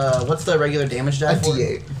roll. What's the regular damage die? a for?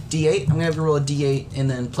 D8. D8. I'm gonna have you roll a D8 and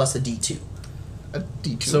then plus a D2. A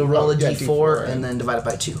D2. So roll a yeah, D4 and then divide it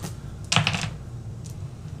by 2.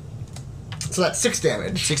 So that's 6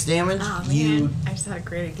 damage. 6 damage. Oh man, You. I just had a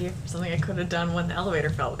great idea for something I could have done when the elevator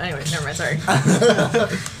fell. Anyway, never mind. Sorry.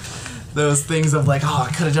 Those things of like, oh,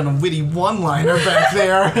 I could have done a witty one-liner back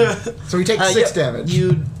there. So he takes 6 Yep. damage.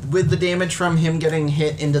 You, with the damage from him getting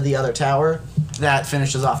hit into the other tower, that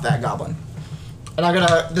finishes off that goblin. And I'm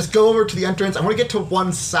gonna just go over to the entrance. I want to get to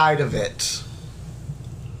one side of it,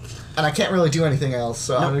 and I can't really do anything else.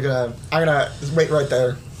 So I'm gonna just wait right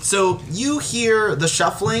there. So you hear the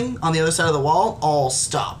shuffling on the other side of the wall all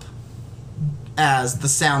stop. As the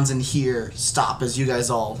sounds in here stop, as you guys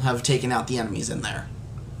all have taken out the enemies in there.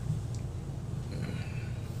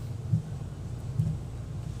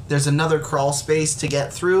 There's another crawl space to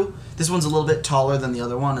get through. This one's a little bit taller than the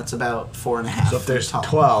other one. It's about 4.5 So if there's tall.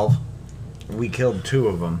 12, we killed 2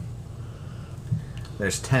 of them.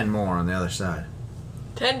 There's 10 more on the other side.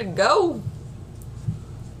 10 to go.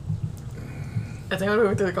 Is anyone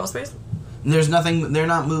moving through the crawl space? There's nothing. They're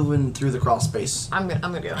not moving through the crawl space. I'm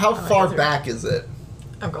gonna go. How I'm gonna far go through. back is it?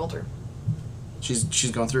 I'm going through. She's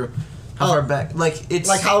going through. How far back? Like it's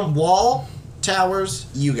Like how- wall towers.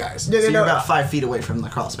 You guys. No, no, so you're no. about 5 feet away from the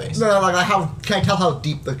crawl space. No, like how can I tell how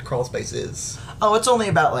deep the crawl space is? Oh, it's only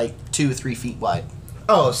about like 2-3 feet wide.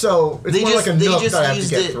 Oh, so it's more like a nook that I have to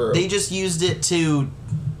get through. They just used it to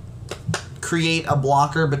create a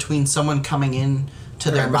blocker between someone coming in to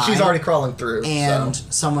their but she's mine already crawling through. and so.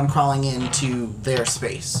 someone crawling into their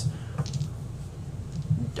space.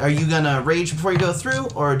 Are you gonna rage before you go through,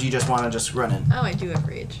 or do you just want to just run in? Oh, I do have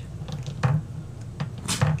rage.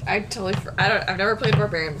 I've never played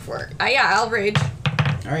Barbarian before. Yeah, I'll rage.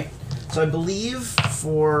 All right. So I believe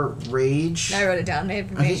for rage. I wrote it down.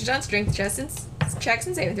 Advantage on strength checks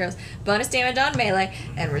and saving throws. Bonus damage on melee,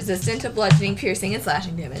 and resistant to bludgeoning, piercing, and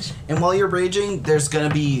slashing damage. And while you're raging, there's gonna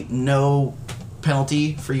be no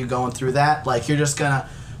penalty for you going through that. Like you're just gonna.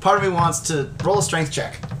 Part of me wants to roll a strength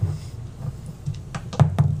check.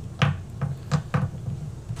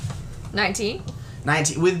 19.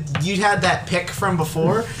 19. With you had that pick from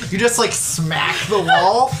before, you just like smack the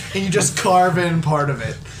wall and you just carve in part of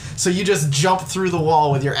it. So you just jump through the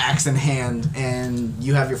wall with your axe in hand, and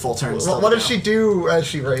you have your full turn. What does she do as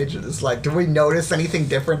she rages? Like, do we notice anything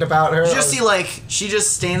different about her? You just see like she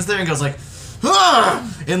just stands there and goes like, ah!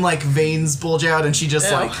 And like veins bulge out, and she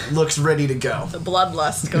just Ew. like looks ready to go. The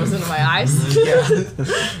bloodlust goes into my eyes. Yeah.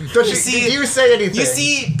 Does you see- did you say anything? You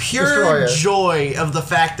see pure Destroyer. joy of the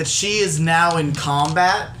fact that she is now in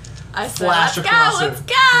combat. I said, Flash let's across go, her, let's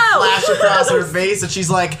go! flash across her face, and she's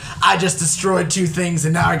like, "I just destroyed 2 things,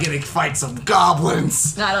 and now I get to fight some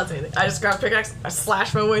goblins." No, I don't say anything. I just grab a pickaxe, I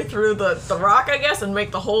slash my way through the rock, I guess, and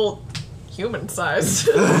make the hole human sized.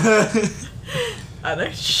 And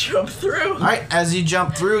I jump through. All right, as you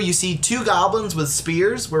jump through, you see 2 goblins with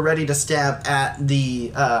spears. We're ready to stab at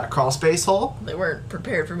the crawl space hole. They weren't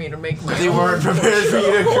prepared for me to make my They own weren't prepared for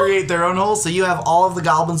you to create their own hole, so you have all of the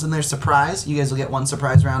goblins in their surprise. You guys will get 1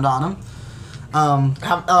 surprise round on them.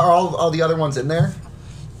 Are all the other ones in there?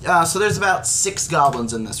 So there's about 6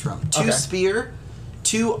 goblins in this room. 2 Okay. spear,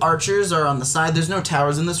 2 archers are on the side. There's no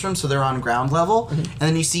towers in this room, so they're on ground level. And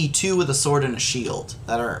then you see 2 with a sword and a shield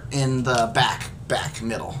that are in the back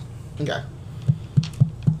middle. Okay.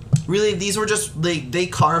 Really, these were just they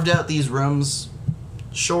carved out these rooms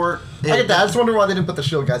short. I get that. I just wonder why they didn't put the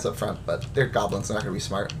shield guys up front, but they're goblins. They're not going to be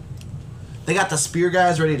smart. They got the spear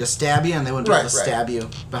guys ready to stab you, and they wouldn't be able to Right. stab you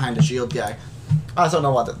behind a shield guy. I just don't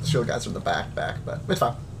know why the shield guys are in the back, but it's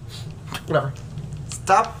fine. Whatever.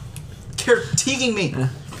 Stop critiquing me.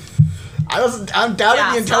 I'm doubting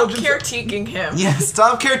Yeah, the stop intelligence. critiquing him. Yeah,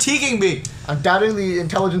 stop critiquing me. I'm doubting the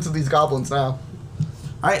intelligence of these goblins now.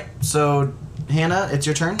 All right, so Hannah, it's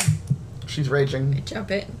your turn. She's raging.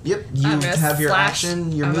 Jump it. Yep, you I'm gonna have your slash-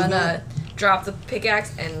 action, your I'm movement. gonna drop the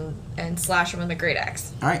pickaxe and slash him with the great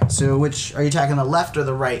axe. All right, so which are you attacking, the left or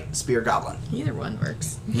the right spear goblin? Either one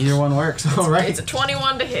works. Either one works. All right, It's a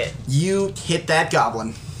 21 to hit. you hit that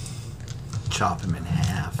goblin. Chop him in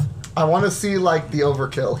half. I want to see like the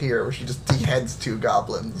overkill here, where she just beheads 2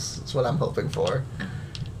 goblins. That's what I'm hoping for.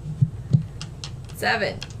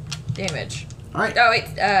 7 damage. All right, Oh wait,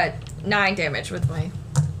 9 damage with my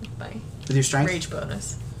with your strength. rage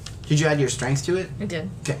bonus. Did you add your strength to it? I did.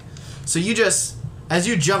 Okay, so you just, as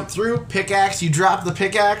you jump through, pickaxe, you drop the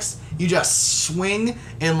pickaxe, you just swing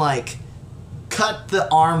and like cut the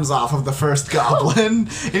arms off of the first goblin,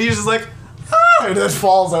 and he's just like, ah, and it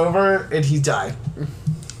falls over, and he died.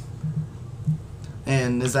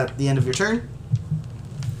 And is that the end of your turn?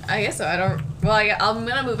 I guess so. I don't. Well, I'm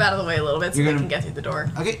gonna move out of the way a little bit so You're I gonna- can get through the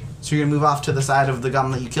door. Okay, so you're gonna move off to the side of the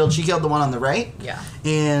goblin that you killed. She killed the one on the right, Yeah.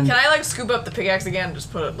 and Can I like scoop up the pickaxe again and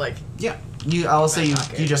just put it like? yeah, I'll say you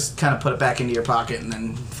pocket. just kind of put it back into your pocket and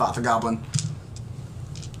then fought the goblin.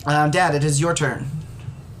 Dad, it is your turn.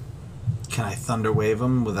 Can I thunder wave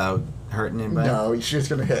him without hurting anybody? No, she's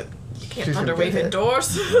gonna hit. You can't She's gonna thunder get wave hit.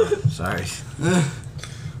 indoors. Sorry.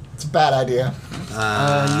 It's a bad idea. You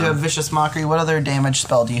have Vicious Mockery. What other damage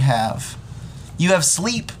spell do you have? You have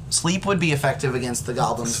Sleep. Sleep would be effective against the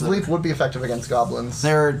goblins. Sleep would be effective against goblins.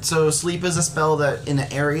 So Sleep is a spell that in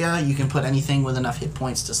an area you can put anything with enough hit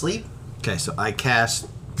points to sleep. Okay, so I cast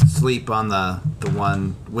sleep on the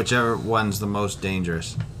one, whichever one's the most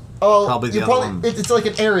dangerous. Oh, Probably the you other one. It's like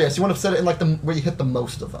an area, so you want to set it in like where you hit the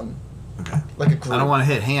most of them, Okay. like a group. I don't want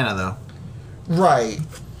to hit Hannah though. Right.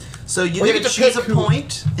 So you Well, you get to get to choose a pick who-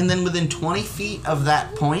 point, and then within 20 feet of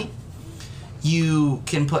that point, you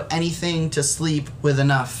can put anything to sleep with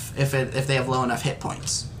enough if they have low enough hit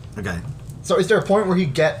points. Okay. So is there a point where he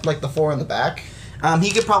get like the 4 in the back?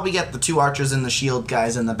 He could probably get the 2 archers and the shield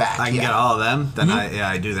guys in the back. I can yeah. get all of them. Then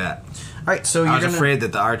I do that. All right, so I you're was gonna afraid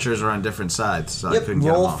that the archers were on different sides, so I yep, couldn't get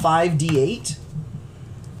roll them all. 5d8.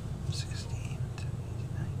 16,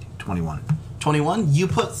 21. 21. You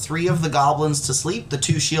put 3 of the goblins to sleep, the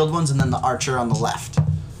 2 shield ones, and then the archer on the left.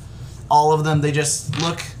 All of them, they just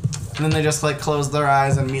look, and then they just like close their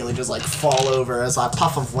eyes and immediately just like fall over as a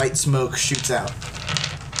puff of white smoke shoots out.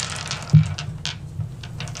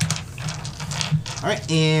 All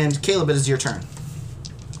right, and Caleb, it is your turn.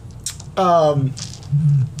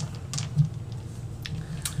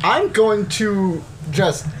 I'm going to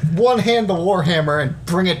just one-hand the warhammer and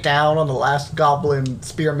bring it down on the last goblin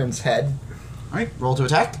spearman's head. All right, roll to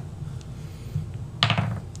attack.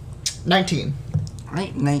 19. All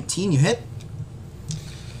right, 19, you hit.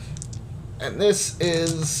 And this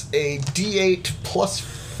is a d8 plus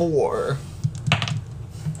 4.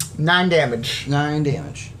 9 damage. 9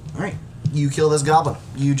 damage. All right, you kill this goblin.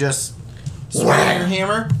 You just swing your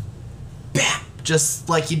hammer, bam, just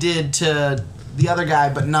like you did to the other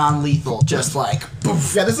guy, but non-lethal. Just like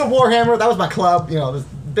poof, Yeah, this is a warhammer. That was my club. You know, there's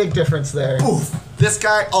a big difference there. poof. This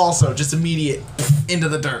guy also just immediate poof, into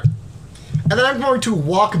the dirt. And then I'm going to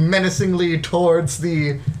walk menacingly towards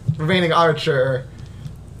the remaining archer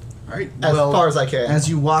All right, as far as I can. As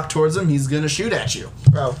you walk towards him, he's gonna shoot at you,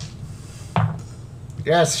 Oh.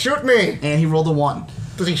 Yes, shoot me! and he rolled a 1.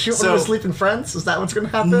 Does he shoot So- one of his sleeping friends? Is that what's going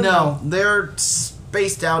to happen? No, they're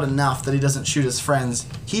spaced out enough that he doesn't shoot his friends.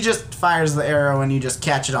 He just fires the arrow and you just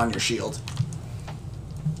catch it on your shield.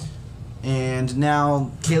 And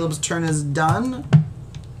now Caleb's turn is done.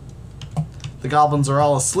 The goblins are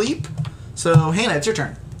all asleep. So, Hannah, it's your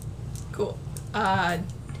turn. Cool.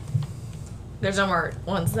 There's no more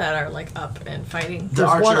ones that are like up and fighting. There's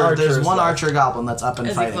one archer one left. archer goblin that's up and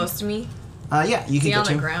Is fighting. he close to me? Yeah, you Is can he get on to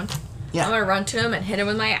the him. ground? Yeah. I'm gonna run to him and hit him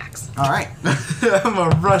with my axe. All right. I'm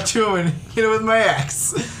gonna run to him and hit him with my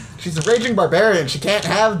axe. She's a raging barbarian. She can't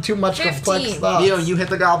have too much 15. complex stuff. Leo, you hit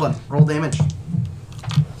the goblin. Roll damage.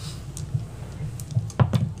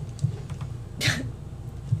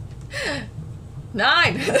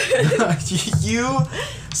 Nine. You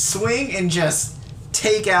swing and just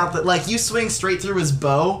take out the you swing straight through his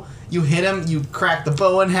bow. You hit him. You crack the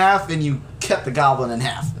bow in half, and you cut the goblin in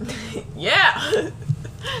half. Yeah.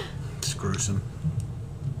 It's gruesome.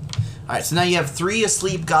 All right, so now you have 3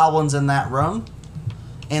 asleep goblins in that room,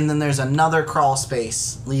 and then there's another crawl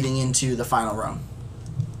space leading into the final room.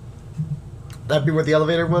 That'd be where the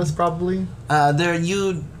elevator was, probably.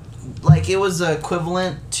 It was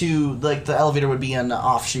equivalent to the elevator would be an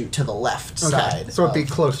offshoot to the left side. So it'd be of-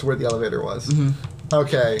 close to where the elevator was. Mhm.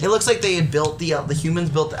 Okay. It looks like they had built the humans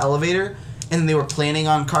built the elevator, and they were planning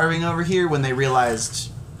on carving over here when they realized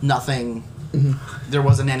nothing. There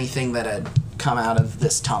wasn't anything that had come out of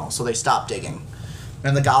this tunnel, so they stopped digging,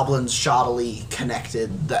 and the goblins shoddily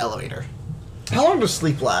connected the elevator. How long does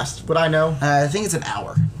sleep last? Would I know? I think it's an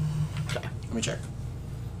hour. Okay. Let me check.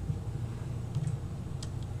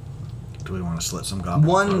 Do we want to slit some goblins?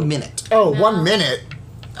 1 minute. Oh, No. 1 minute.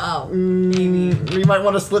 Oh. We might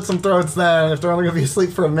want to slit some throats then if they're only going to be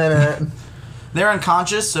asleep for a minute. They're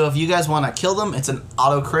unconscious, so if you guys want to kill them, it's an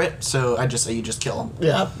auto crit. So I just say you just kill them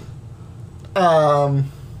Yeah.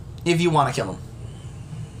 if you want to kill them.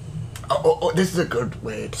 This is a good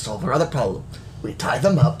way to solve our other problem. We tie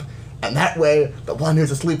them up, and that way the one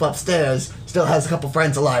who's asleep upstairs still has a couple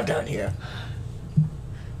friends alive down here.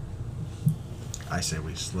 I say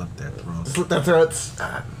we slit their throats. Slit their throats.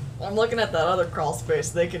 I'm looking at that other crawl space.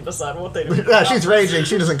 They can decide what they do. Yeah, she's raging.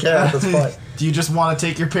 She doesn't care at this point. Do you just want to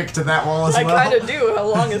take your pick to that wall as I well? kind of do. How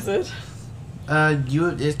long is it?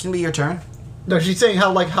 It can be your turn. No, she's saying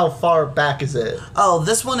how far back is it? Oh,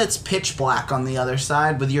 this one it's pitch black on the other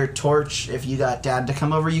side. With your torch, if you got Dad to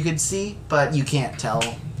come over, you could see, but you can't tell.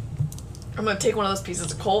 I'm gonna take one of those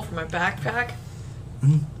pieces of coal from my backpack.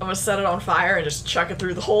 I'm gonna set it on fire and just chuck it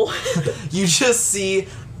through the hole. You just see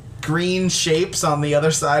green shapes on the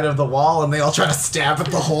other side of the wall, and they all try to stab at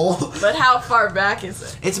the hole. But how far back is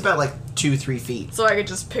it? It's about 2-3 feet. So I could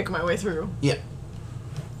just pick my way through. Yeah.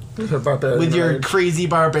 Her barbarian With your rage. crazy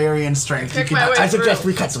barbarian strength, you Pick can. my way I through. suggest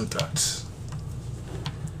we cut some throats.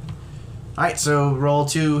 All right, so roll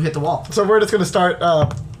to hit the wall. So we're just gonna start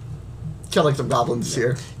killing some goblins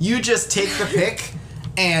here. You just take the pick,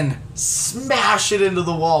 and smash it into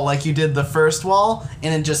the wall like you did the first wall,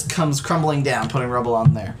 and it just comes crumbling down, putting rubble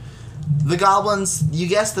on there. The goblins, you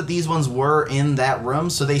guessed that these ones were in that room,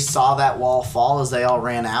 so they saw that wall fall as they all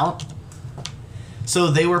ran out. So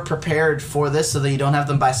they were prepared for this so that you don't have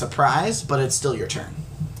them by surprise, but it's still your turn.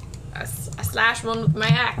 I slash one with my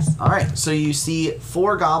axe. Alright, so you see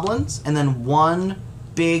 4 goblins and then 1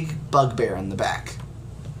 big bugbear in the back.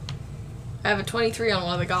 I have a 23 on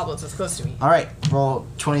one of the goblins that's close to me. Alright, roll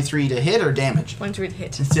 23 to hit or damage? 23 to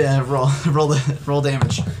hit. Yeah, roll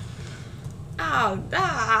damage.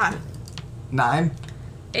 Oh, 9?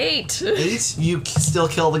 8. 8? You still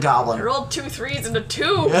kill the I goblin. rolled 2 3s and a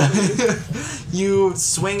 2. You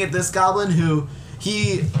swing at this goblin who,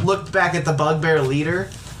 he looked back at the bugbear leader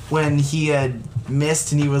when he had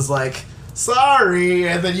missed and he was like, sorry,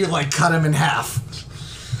 and then you like cut him in half.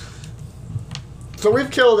 So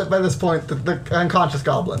we've killed it by this point, the unconscious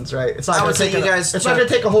goblins, right? It's not I gonna would say take you guys It's not took- going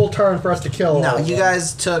to take a whole turn for us to kill. No, all of you them.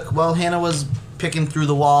 guys took, well, Hannah was picking through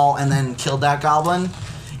the wall and then killed that goblin.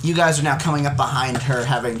 You guys are now coming up behind her,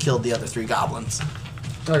 having killed the other 3 goblins.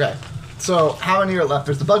 Okay. So how many are left?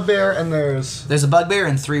 There's the bugbear and there's There's a bugbear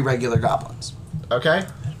and 3 regular goblins. okay.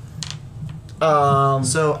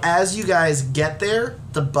 So as you guys get there,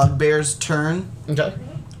 the bugbear's turn Okay.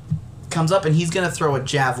 comes up and he's going to throw a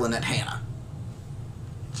javelin at Hannah.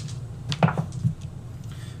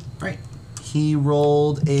 Right. He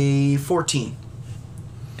rolled a 14.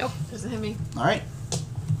 Nope, doesn't hit me. All right.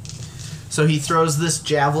 So he throws this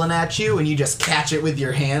javelin at you, and you just catch it with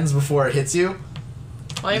your hands before it hits you.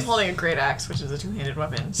 Well, I'm holding a great axe, which is a 2-handed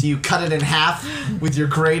weapon. So you cut it in half with your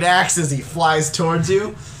great axe as he flies towards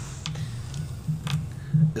you.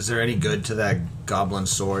 Is there any good to that goblin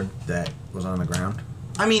sword that was on the ground?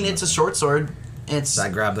 I mean, it's a short sword. It's So I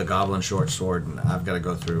grab the goblin short sword and I've got to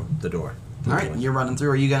go through the door. all right. You're running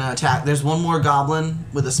through. Are you gonna attack? There's one more goblin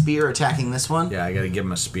with a spear attacking this one. Yeah, I got to give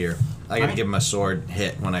him a spear. I got to Alright. give him a sword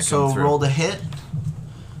hit when I So come through. roll the hit.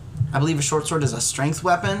 I believe a short sword is a strength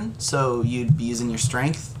weapon, so you'd be using your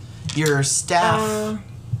strength. Your staff.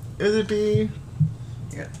 Would it be?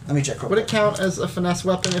 Here, let me check. Real Would it quick. count as a finesse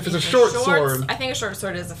weapon if it's a short sword? I think a short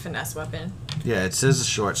sword is a finesse weapon. Yeah, it says a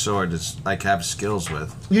short sword. It's like have skills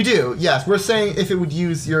with. You do, yes. We're saying if it would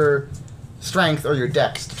use your strength or your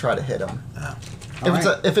dex to try to hit him. Oh.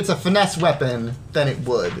 If it's a finesse weapon, then it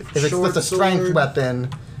would. If it's Short just a strength sword. weapon,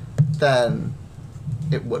 then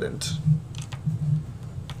it wouldn't.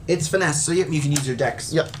 It's finesse, so yep, you can use your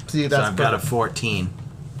dex. Yep. See, So that's I've got a perfect. 14.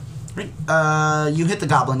 Right. You hit the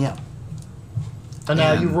goblin, yeah. And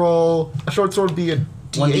now you and- roll a short sword. Would be a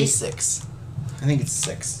D8. 1d6. I think it's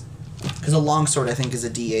 6. Because a long sword, I think, is a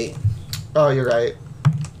d8. Oh, you're right.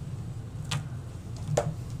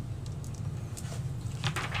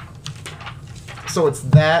 So it's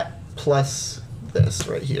that plus this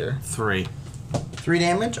right here. 3. 3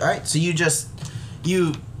 damage. All right. So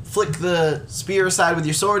you flick the spear aside with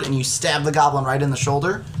your sword and you stab the goblin right in the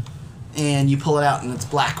shoulder, and you pull it out and it's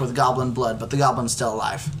black with goblin blood, but the goblin's still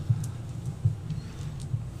alive.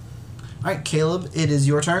 All right, Caleb, it is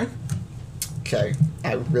your turn. Okay.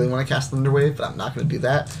 I really want to cast Thunderwave, but I'm not going to do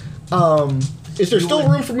that. Is there You still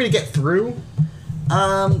would- room for me to get through?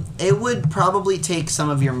 It would probably take some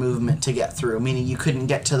of your movement to get through, meaning you couldn't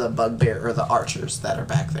get to the bugbear or the archers that are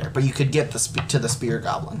back there, but you could get to the spear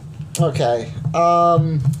goblin. Okay. Let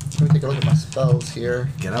me take a look at my spells here.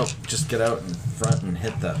 Get out. Just get out in front and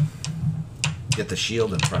get the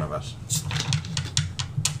shield in front of us.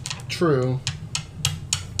 True.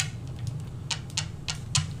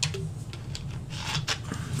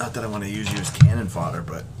 Not that I want to use you as cannon fodder,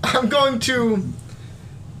 but I'm going to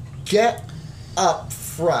get up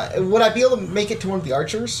front. Would I be able to make it to one of the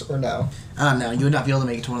archers or no? No, you would not be able to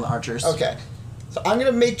make it to one of the archers. Okay. So I'm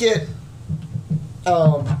going to make it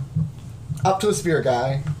up to the spear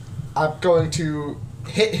guy. I'm going to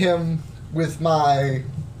hit him with my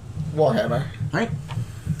warhammer. All right.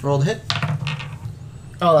 Roll the hit.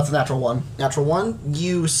 Oh, that's a natural one. Natural 1.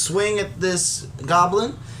 You swing at this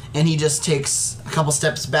goblin, and he just takes a couple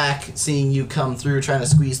steps back, seeing you come through, trying to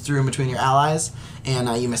squeeze through in between your allies, and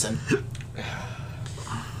you miss him.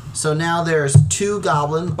 So now there's 2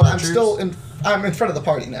 goblin But archers. I'm in front of the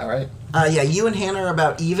party now, right? Yeah, you and Hannah are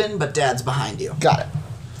about even, but Dad's behind you. Got it.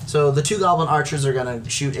 So the 2 goblin archers are gonna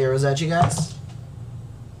shoot arrows at you guys.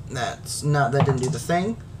 That didn't do the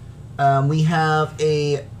thing. We have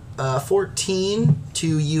a 14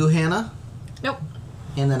 to you, Hannah, Nope.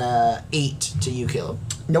 and then a 8 to you, Caleb.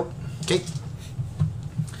 Nope. Okay.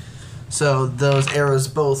 So those arrows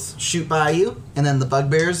both shoot by you, and then the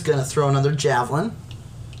bugbear's gonna throw another javelin.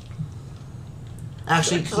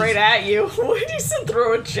 Actually, Right at you. Why did you say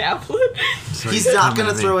throw a javelin? So he's he's not coming gonna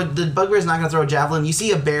at me. throw it. The bugbear's not gonna throw a javelin. You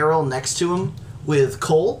see a barrel next to him with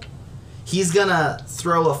coal. He's gonna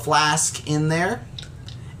throw a flask in there,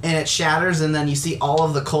 and it shatters. And then you see all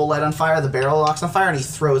of the coal light on fire. The barrel locks on fire, and he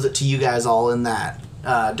throws it to you guys all in that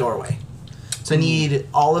doorway. So I need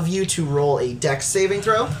all of you to roll a dex saving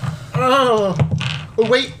throw. Oh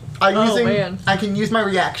wait. Man. I can use my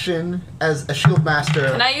reaction as a shield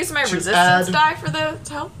master. Can I use my to resistance add- die for to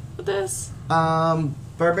help with this?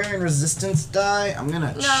 Barbarian resistance die. I'm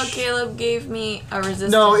gonna. No, Caleb gave me a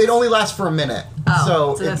resistance. No, it only lasts for a minute. Oh,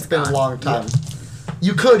 so so that's it's been gone. a long time.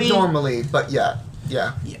 You could mean- normally, but yeah.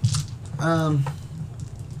 I'm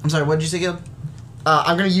sorry. What did you say, Gil?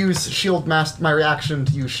 I'm gonna use my reaction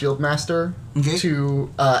to use shield master Okay.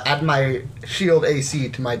 to add my shield AC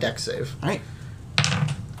to my dex save. All right.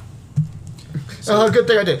 Oh, good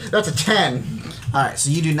thing I did. That's a 10. All right. So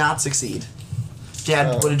you do not succeed.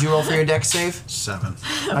 Dad, what did you roll for your dex save? 7.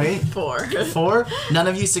 All right. 4. 4. None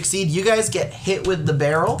of you succeed. You guys get hit with the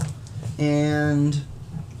barrel, and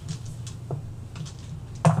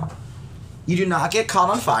you do not get caught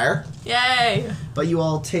on fire, Yay! but you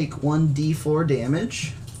all take 1d4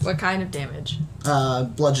 damage, What kind of damage?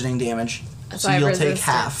 bludgeoning damage. So So I have you'll take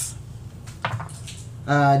resistance.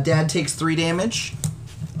 half. Dad takes 3 damage.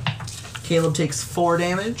 Caleb takes 4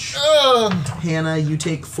 damage. Ugh. Hannah, you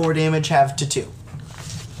take 4 damage, have to 2.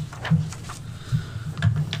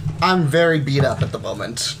 I'm very beat up at the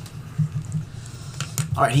moment.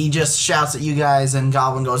 Alright, he just shouts at you guys, and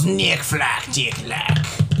Goblin goes, Nick Flack, Dick Lack.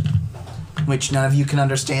 Which none of you can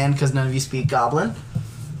understand because none of you speak Goblin.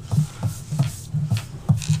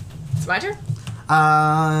 It's my turn?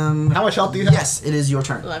 How much health do you have? Yes, it is your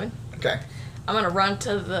turn. 11. Okay. I'm gonna run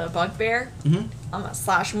to the bugbear. Mhm. I'm gonna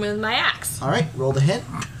slash him with my axe. Alright, roll the hit.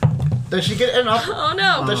 Does she get an Oh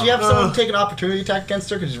no! Does she have someone take an opportunity attack against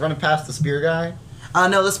her because she's running past the spear guy?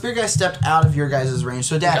 No, the spear guy stepped out of your guys' range.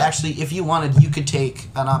 So, Dad, Okay. actually, if you wanted, you could take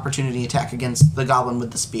an opportunity attack against the Goblin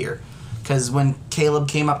with the spear. Because when Caleb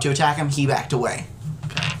came up to attack him, he backed away.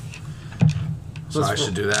 So I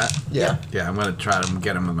should do that? Yeah. Yeah, I'm going to try to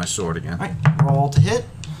get him with my sword again. Alright, roll to hit.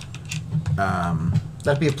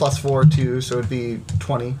 That'd be a +4 too, so it'd be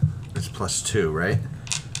 20. It's +2, right?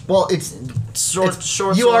 Well, it's Short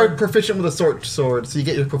sword. you are proficient with a sword, so you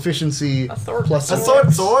get your proficiency A sword. plus A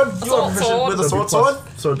four. sword? You are sword, proficient sword. with a So it'd sword? be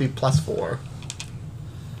plus- So it'd be +4.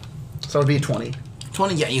 So it'd be 20.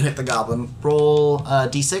 20, yeah, you hit the Goblin. Roll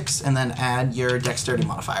d6 and then add your dexterity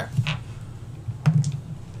modifier.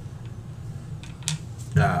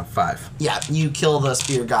 5. Yeah, you kill the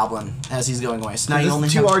spear Goblin as he's going away. So now you There's only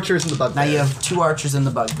 2 have... archers in the bugbear. Now you have 2 archers in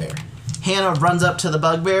the bugbear. Hannah runs up to the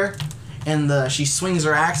bugbear, and she swings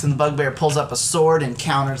her axe, and the bugbear pulls up a sword and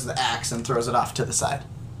counters the axe and throws it off to the side.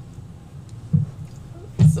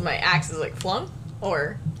 So my axe is like flung?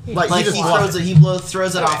 Or. Like, Like just he blocked.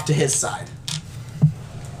 throws it off to his side.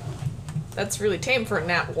 That's really tame for a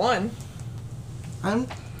nat 1. I'm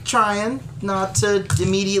trying not to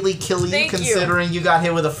immediately kill you, Thank you. considering you got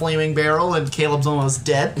hit with a flaming barrel and Caleb's almost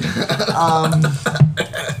dead.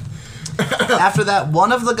 After that,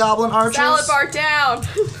 one of the goblin archers... Salad bar down!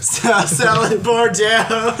 Salad bar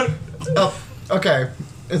down. Oh, okay.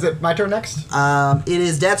 Is it my turn next? It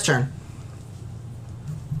is Dad's turn.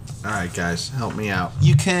 Alright, guys, help me out.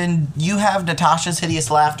 You have Natasha's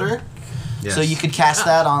Hideous Laughter, Yes. so you could cast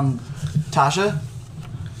that on Tasha.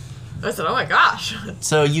 I said, oh my gosh.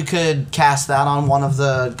 So you could cast that on one of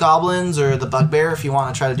the goblins or the bugbear if you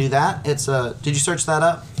want to try to do that. It's did you search that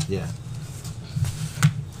up? Yeah.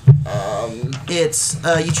 It's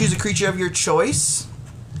you choose a creature of your choice,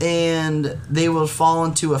 and they will fall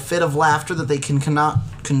into a fit of laughter that they cannot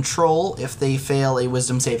control if they fail a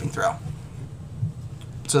Wisdom saving throw.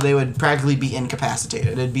 So they would practically be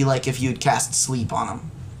incapacitated. It'd be like if you'd cast sleep on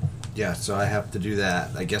them. Yeah, so I have to do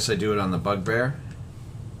that. I guess I do it on the bugbear.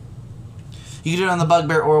 You can do it on the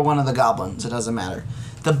bugbear or one of the goblins. It doesn't matter.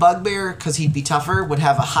 The bugbear, because he'd be tougher, would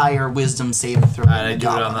have a higher Wisdom saving throw. Alright, I than do it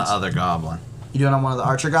on the goblins. other goblin. You do it on one of the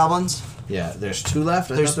archer goblins? Yeah, there's 2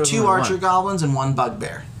 left? I There's thought there was 2 only archer one. goblins and 1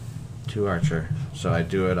 bugbear. 2 archer. So I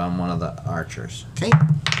do it on one of the archers. Okay.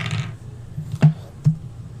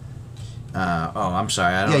 I'm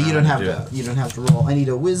sorry. I don't Yeah, know you don't how have do to. it. You don't have to roll. I need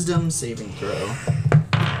a Wisdom saving throw.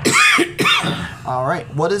 All right.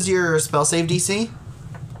 What is your spell save DC? You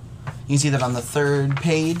can see that on the 3rd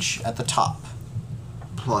page at the top.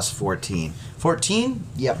 +14. 14.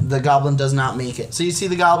 Yep. The goblin does not make it. So you see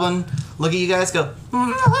the goblin look at you guys, go,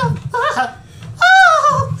 and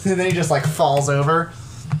then he just like falls over.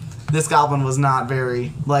 This goblin was not very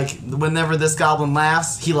whenever this goblin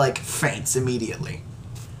laughs, he like faints immediately.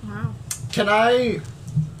 Wow. Can I...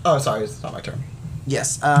 Oh, sorry, it's not my turn.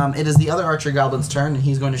 Yes, it is the other archer goblin's turn, and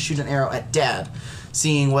he's going to shoot an arrow at Dad,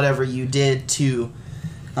 seeing whatever you did to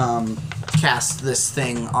cast this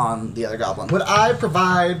thing on the other goblin. Would I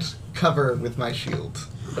provide cover with my shield?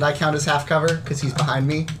 Would I count as half cover because he's behind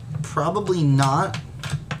me? Probably not.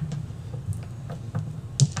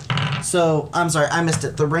 So, I'm sorry, I missed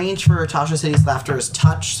it. The range for Tasha City's Laughter is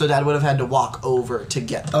touch, so Dad would have had to walk over to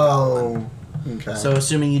get the goblin. Okay. So,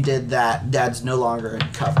 assuming you did that, Dad's no longer in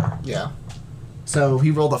cover. Yeah. So,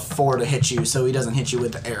 he rolled a 4 to hit you, so he doesn't hit you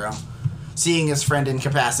with the arrow. Seeing his friend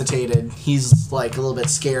incapacitated, he's, like, a little bit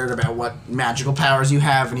scared about what magical powers you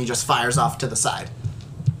have, and he just fires off to the side.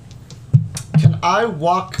 Can I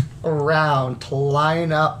walk around to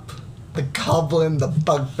line up the goblin, the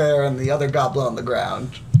bugbear, and the other goblin on the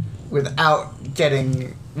ground without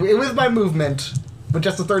getting... With my movement, with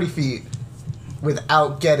just the 30 feet,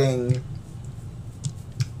 without getting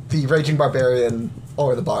the Raging Barbarian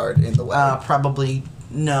or the Bard in the way? Probably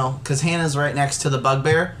no, because Hannah's right next to the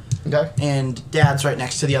bugbear, Okay. and Dad's right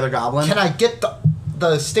next to the other goblin. Can I get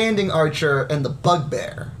the standing archer and the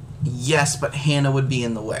bugbear? Yes, but Hannah would be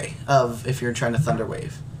in the way of if you're trying to Thunder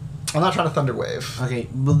Wave. I'm not trying to Thunder Wave. Okay,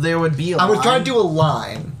 well, there would be a I was line. trying to do a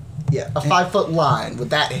line. Yeah, A 5-foot line.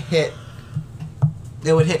 Would that hit?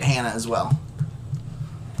 It would hit Hannah as well.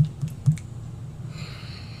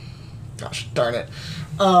 Gosh darn it.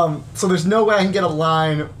 So there's no way I can get a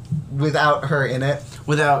line without her in it.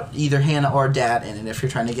 Without either Hannah or Dad in it, if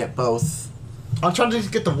you're trying to get both. I'm trying to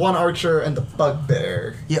just get the one archer and the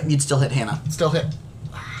bugbear. Yep, you'd still hit Hannah. Still hit.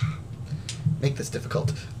 Make this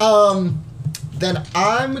difficult. Then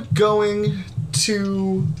I'm going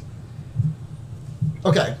to...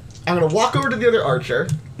 Okay. I'm going to walk over to the other archer.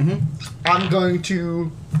 Mm-hmm. I'm going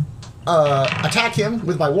to attack him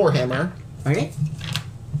with my warhammer. Okay.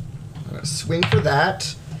 I'm going to swing for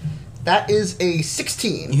that. That is a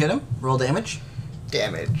 16. You hit him. Roll damage.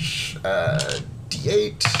 Damage.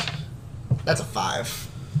 D8. That's a 5.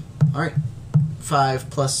 All right. 5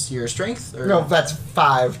 plus your strength? Or? No, that's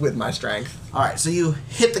 5 with my strength. All right, so you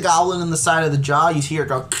hit the goblin in the side of the jaw. You hear it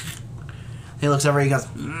go... He looks over, he goes...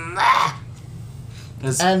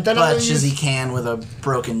 As And then I'm much gonna as he use- can with a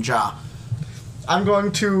broken jaw. I'm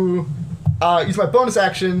going to use my bonus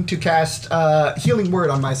action to cast Healing Word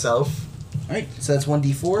on myself. All right, so that's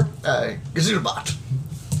 1d4. Gazilbot.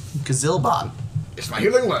 Gazilbot. It's my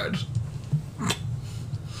Healing Word.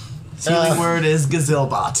 Healing word is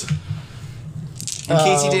Gazilbot. In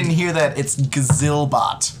case you didn't hear that, it's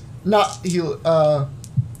Gazilbot. Not heal.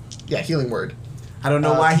 Yeah, Healing Word. I don't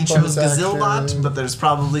know why he chose bonus action. Gazilbot, but there's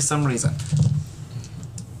probably some reason.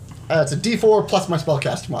 It's a D4 plus my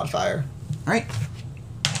spellcast modifier. All right,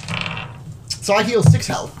 So I heal 6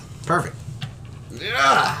 health. perfect.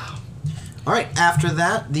 Yeah. All right, after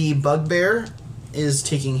that, the bugbear is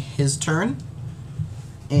taking his turn,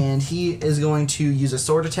 and he is going to use a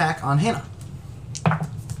sword attack on Hannah.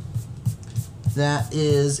 That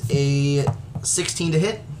is a 16 to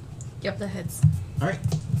hit. Yep, that hits. All right.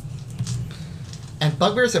 And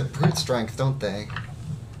bugbears have brute strength, don't they?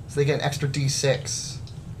 So they get an extra D6.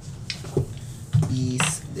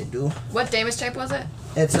 Yes, they do. What damage type was it?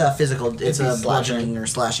 It's a physical. It's It'd be a slashing. bludgeoning or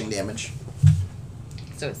slashing damage.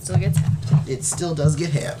 So it still gets halved. It still does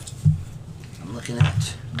get halved. I'm looking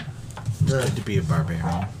at Good the. to be a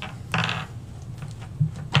barbarian.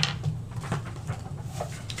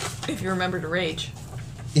 If you remember to rage.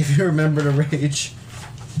 If you remember to rage.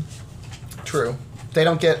 True. They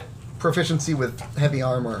don't get proficiency with heavy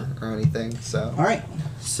armor or anything, so... All right.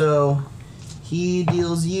 So he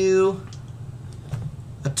deals you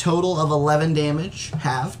a total of 11 damage,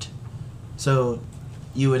 halved. So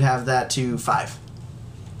you would have that to 5.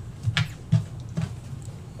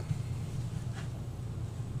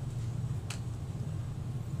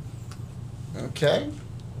 Okay.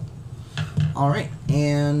 All right.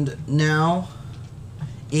 And now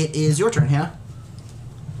it is your turn, Hannah.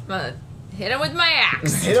 I'm gonna hit him with my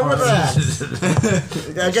axe. Hit him with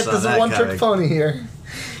that. I guess Saw there's a that one-trick coming. pony here.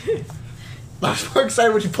 I was more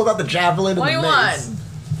excited when you pulled out the javelin and the 21. mace.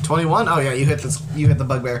 21. Oh yeah, you hit this. You hit the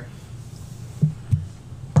bugbear.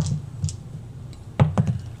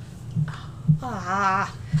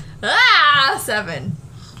 Ah, 7.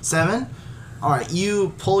 7. All right.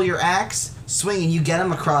 You pull your axe, swing, and you get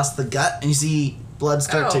him across the gut, and you see blood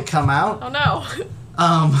start to Oh. come out. Oh no.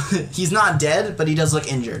 He's not dead, but he does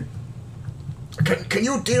look injured. Can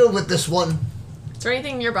you deal with this one? Is there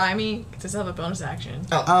anything nearby me? Because I still have a bonus action.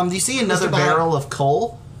 You see another Mr. Bob. barrel of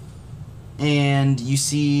coal, and you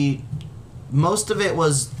see most of it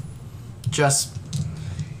was just.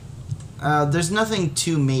 There's nothing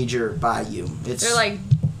too major by you. It's They're like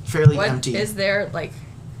fairly What empty. is there, like,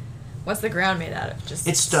 what's the ground made out of? Just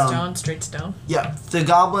It's stone. Straight stone? Yeah, the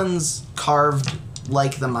goblins carved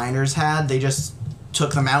like the miners had. They just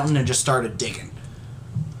took the mountain and just started digging.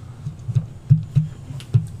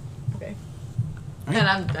 Okay. Right.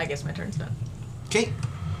 And I guess my turn's done. Okay.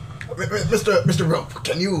 Mr. Rope,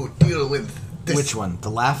 can you deal with this? Which one? The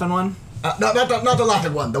laughing one? Not the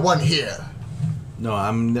laughing one. The one here. No,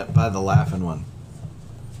 I'm by the laughing one.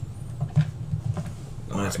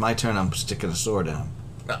 When it's my turn, I'm sticking a sword in him.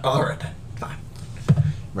 All right, fine.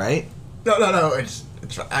 Right? No. It's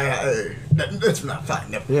fine. It's not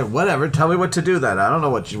fine. No. Yeah, whatever. Tell me what to do then. I don't know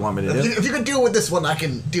what you want me to do. If you can deal with this one, I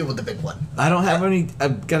can deal with the big one. I don't have any...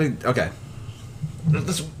 I've got to... Okay.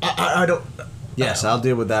 This I don't. Yes, I'll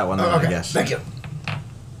deal with that one then, Okay. I guess. Thank you.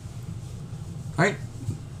 All right.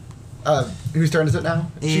 Whose turn is it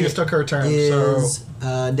now? She just took her turn. Is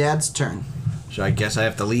So Dad's turn. So I guess I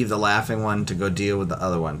have to leave the laughing one to go deal with the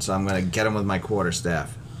other one. So I'm going to get him with my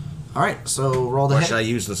quarterstaff. All right. So roll the Or hit. should I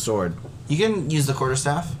use the sword? You can use the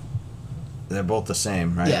quarterstaff. They're both the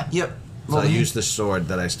same, right? Yeah. Yep. So Roll I the hit. use the sword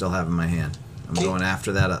that I still have in my hand. I'm Okay. going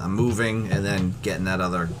after that. I'm moving and then getting that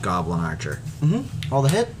other goblin archer. Mm-hmm. Roll the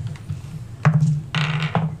hit.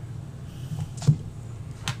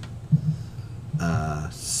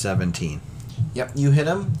 17. Yep. You hit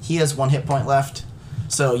him. He has 1 hit point left.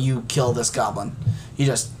 So you kill this goblin. You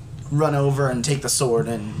just run over and take the sword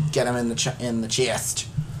and get him in the chest.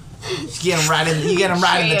 You get him right in the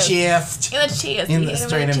chest. In the chest. In You the, hit him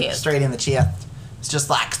straight in in the chest. straight in the chest. It's just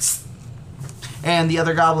like. And the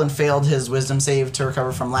other goblin failed his wisdom save to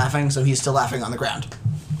recover from laughing, so he's still laughing on the ground.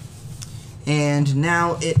 And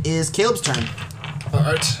now it is Caleb's turn. all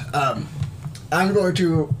right. I'm going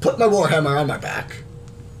to put my warhammer on my back,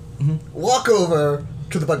 walk over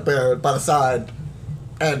to the bugbear by the side,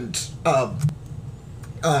 and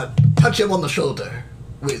touch him on the shoulder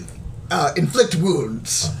with inflict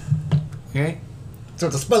wounds. Okay. So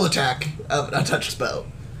it's a spell attack of a touch spell.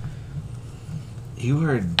 You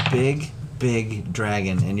are a big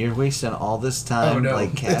dragon, and you're wasting all this time Oh, no.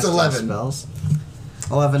 like It's casting 11. spells.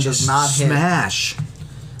 11 Just does not hit. smash.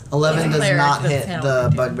 11 He's a does cleric, not that's hit how the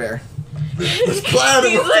we do. bugbear. This plan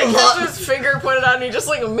He's was like, a lot. has his finger pointed out and he just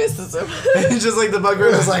like misses him. It's just like the bugbear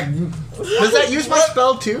is like. Does that use my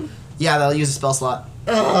spell too? Yeah, they'll use a spell slot.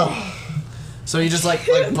 So he just like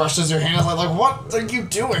brushes your hand like what are you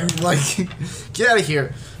doing? Like, get out of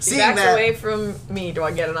here. He Seeing backs that, away from me. Do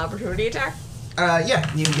I get an opportunity attack?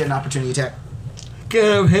 yeah, you can get an opportunity attack. Get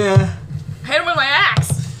him here. Hit him with my axe.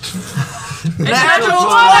 Natural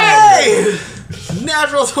 20!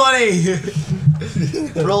 Natural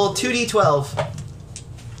 20! Roll 2d12.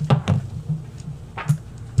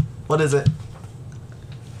 What is it?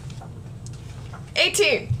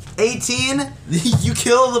 18. 18? You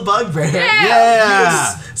kill the bugbear.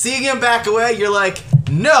 Yeah. Seeing him back away, you're like,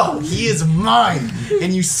 no, he is mine.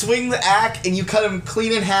 And you swing the axe and you cut him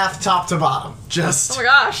clean in half, top to bottom. Just Oh my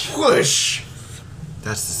gosh. whoosh.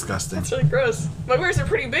 That's disgusting. It's really gross. Bugbears are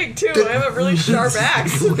pretty big too. I have a really sharp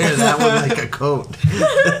axe. Wear that one like a coat.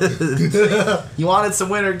 You wanted some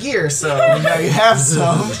winter gear, so now you have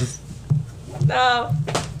some. No.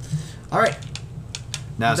 All right.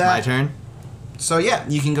 Now it's That- my turn. So yeah,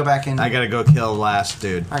 you can go back and. I gotta go kill last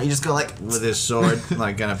dude All right, you just go like. with his sword.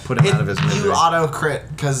 Like gonna put him out of his misery. You auto crit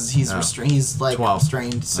because he's Oh. restrained. He's like 12.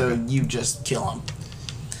 restrained, so Okay. you just kill him.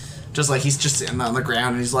 Just like he's just sitting on the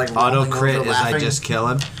ground and he's like Auto rolling crit over is I laughing. just kill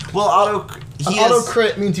him. Well, he has, Auto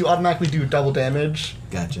crit means you automatically do double damage.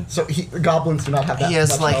 Gotcha. So goblins do not have that. He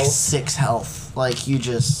has much like health. 6 health. Like you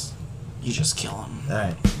just kill him. All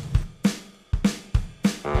right.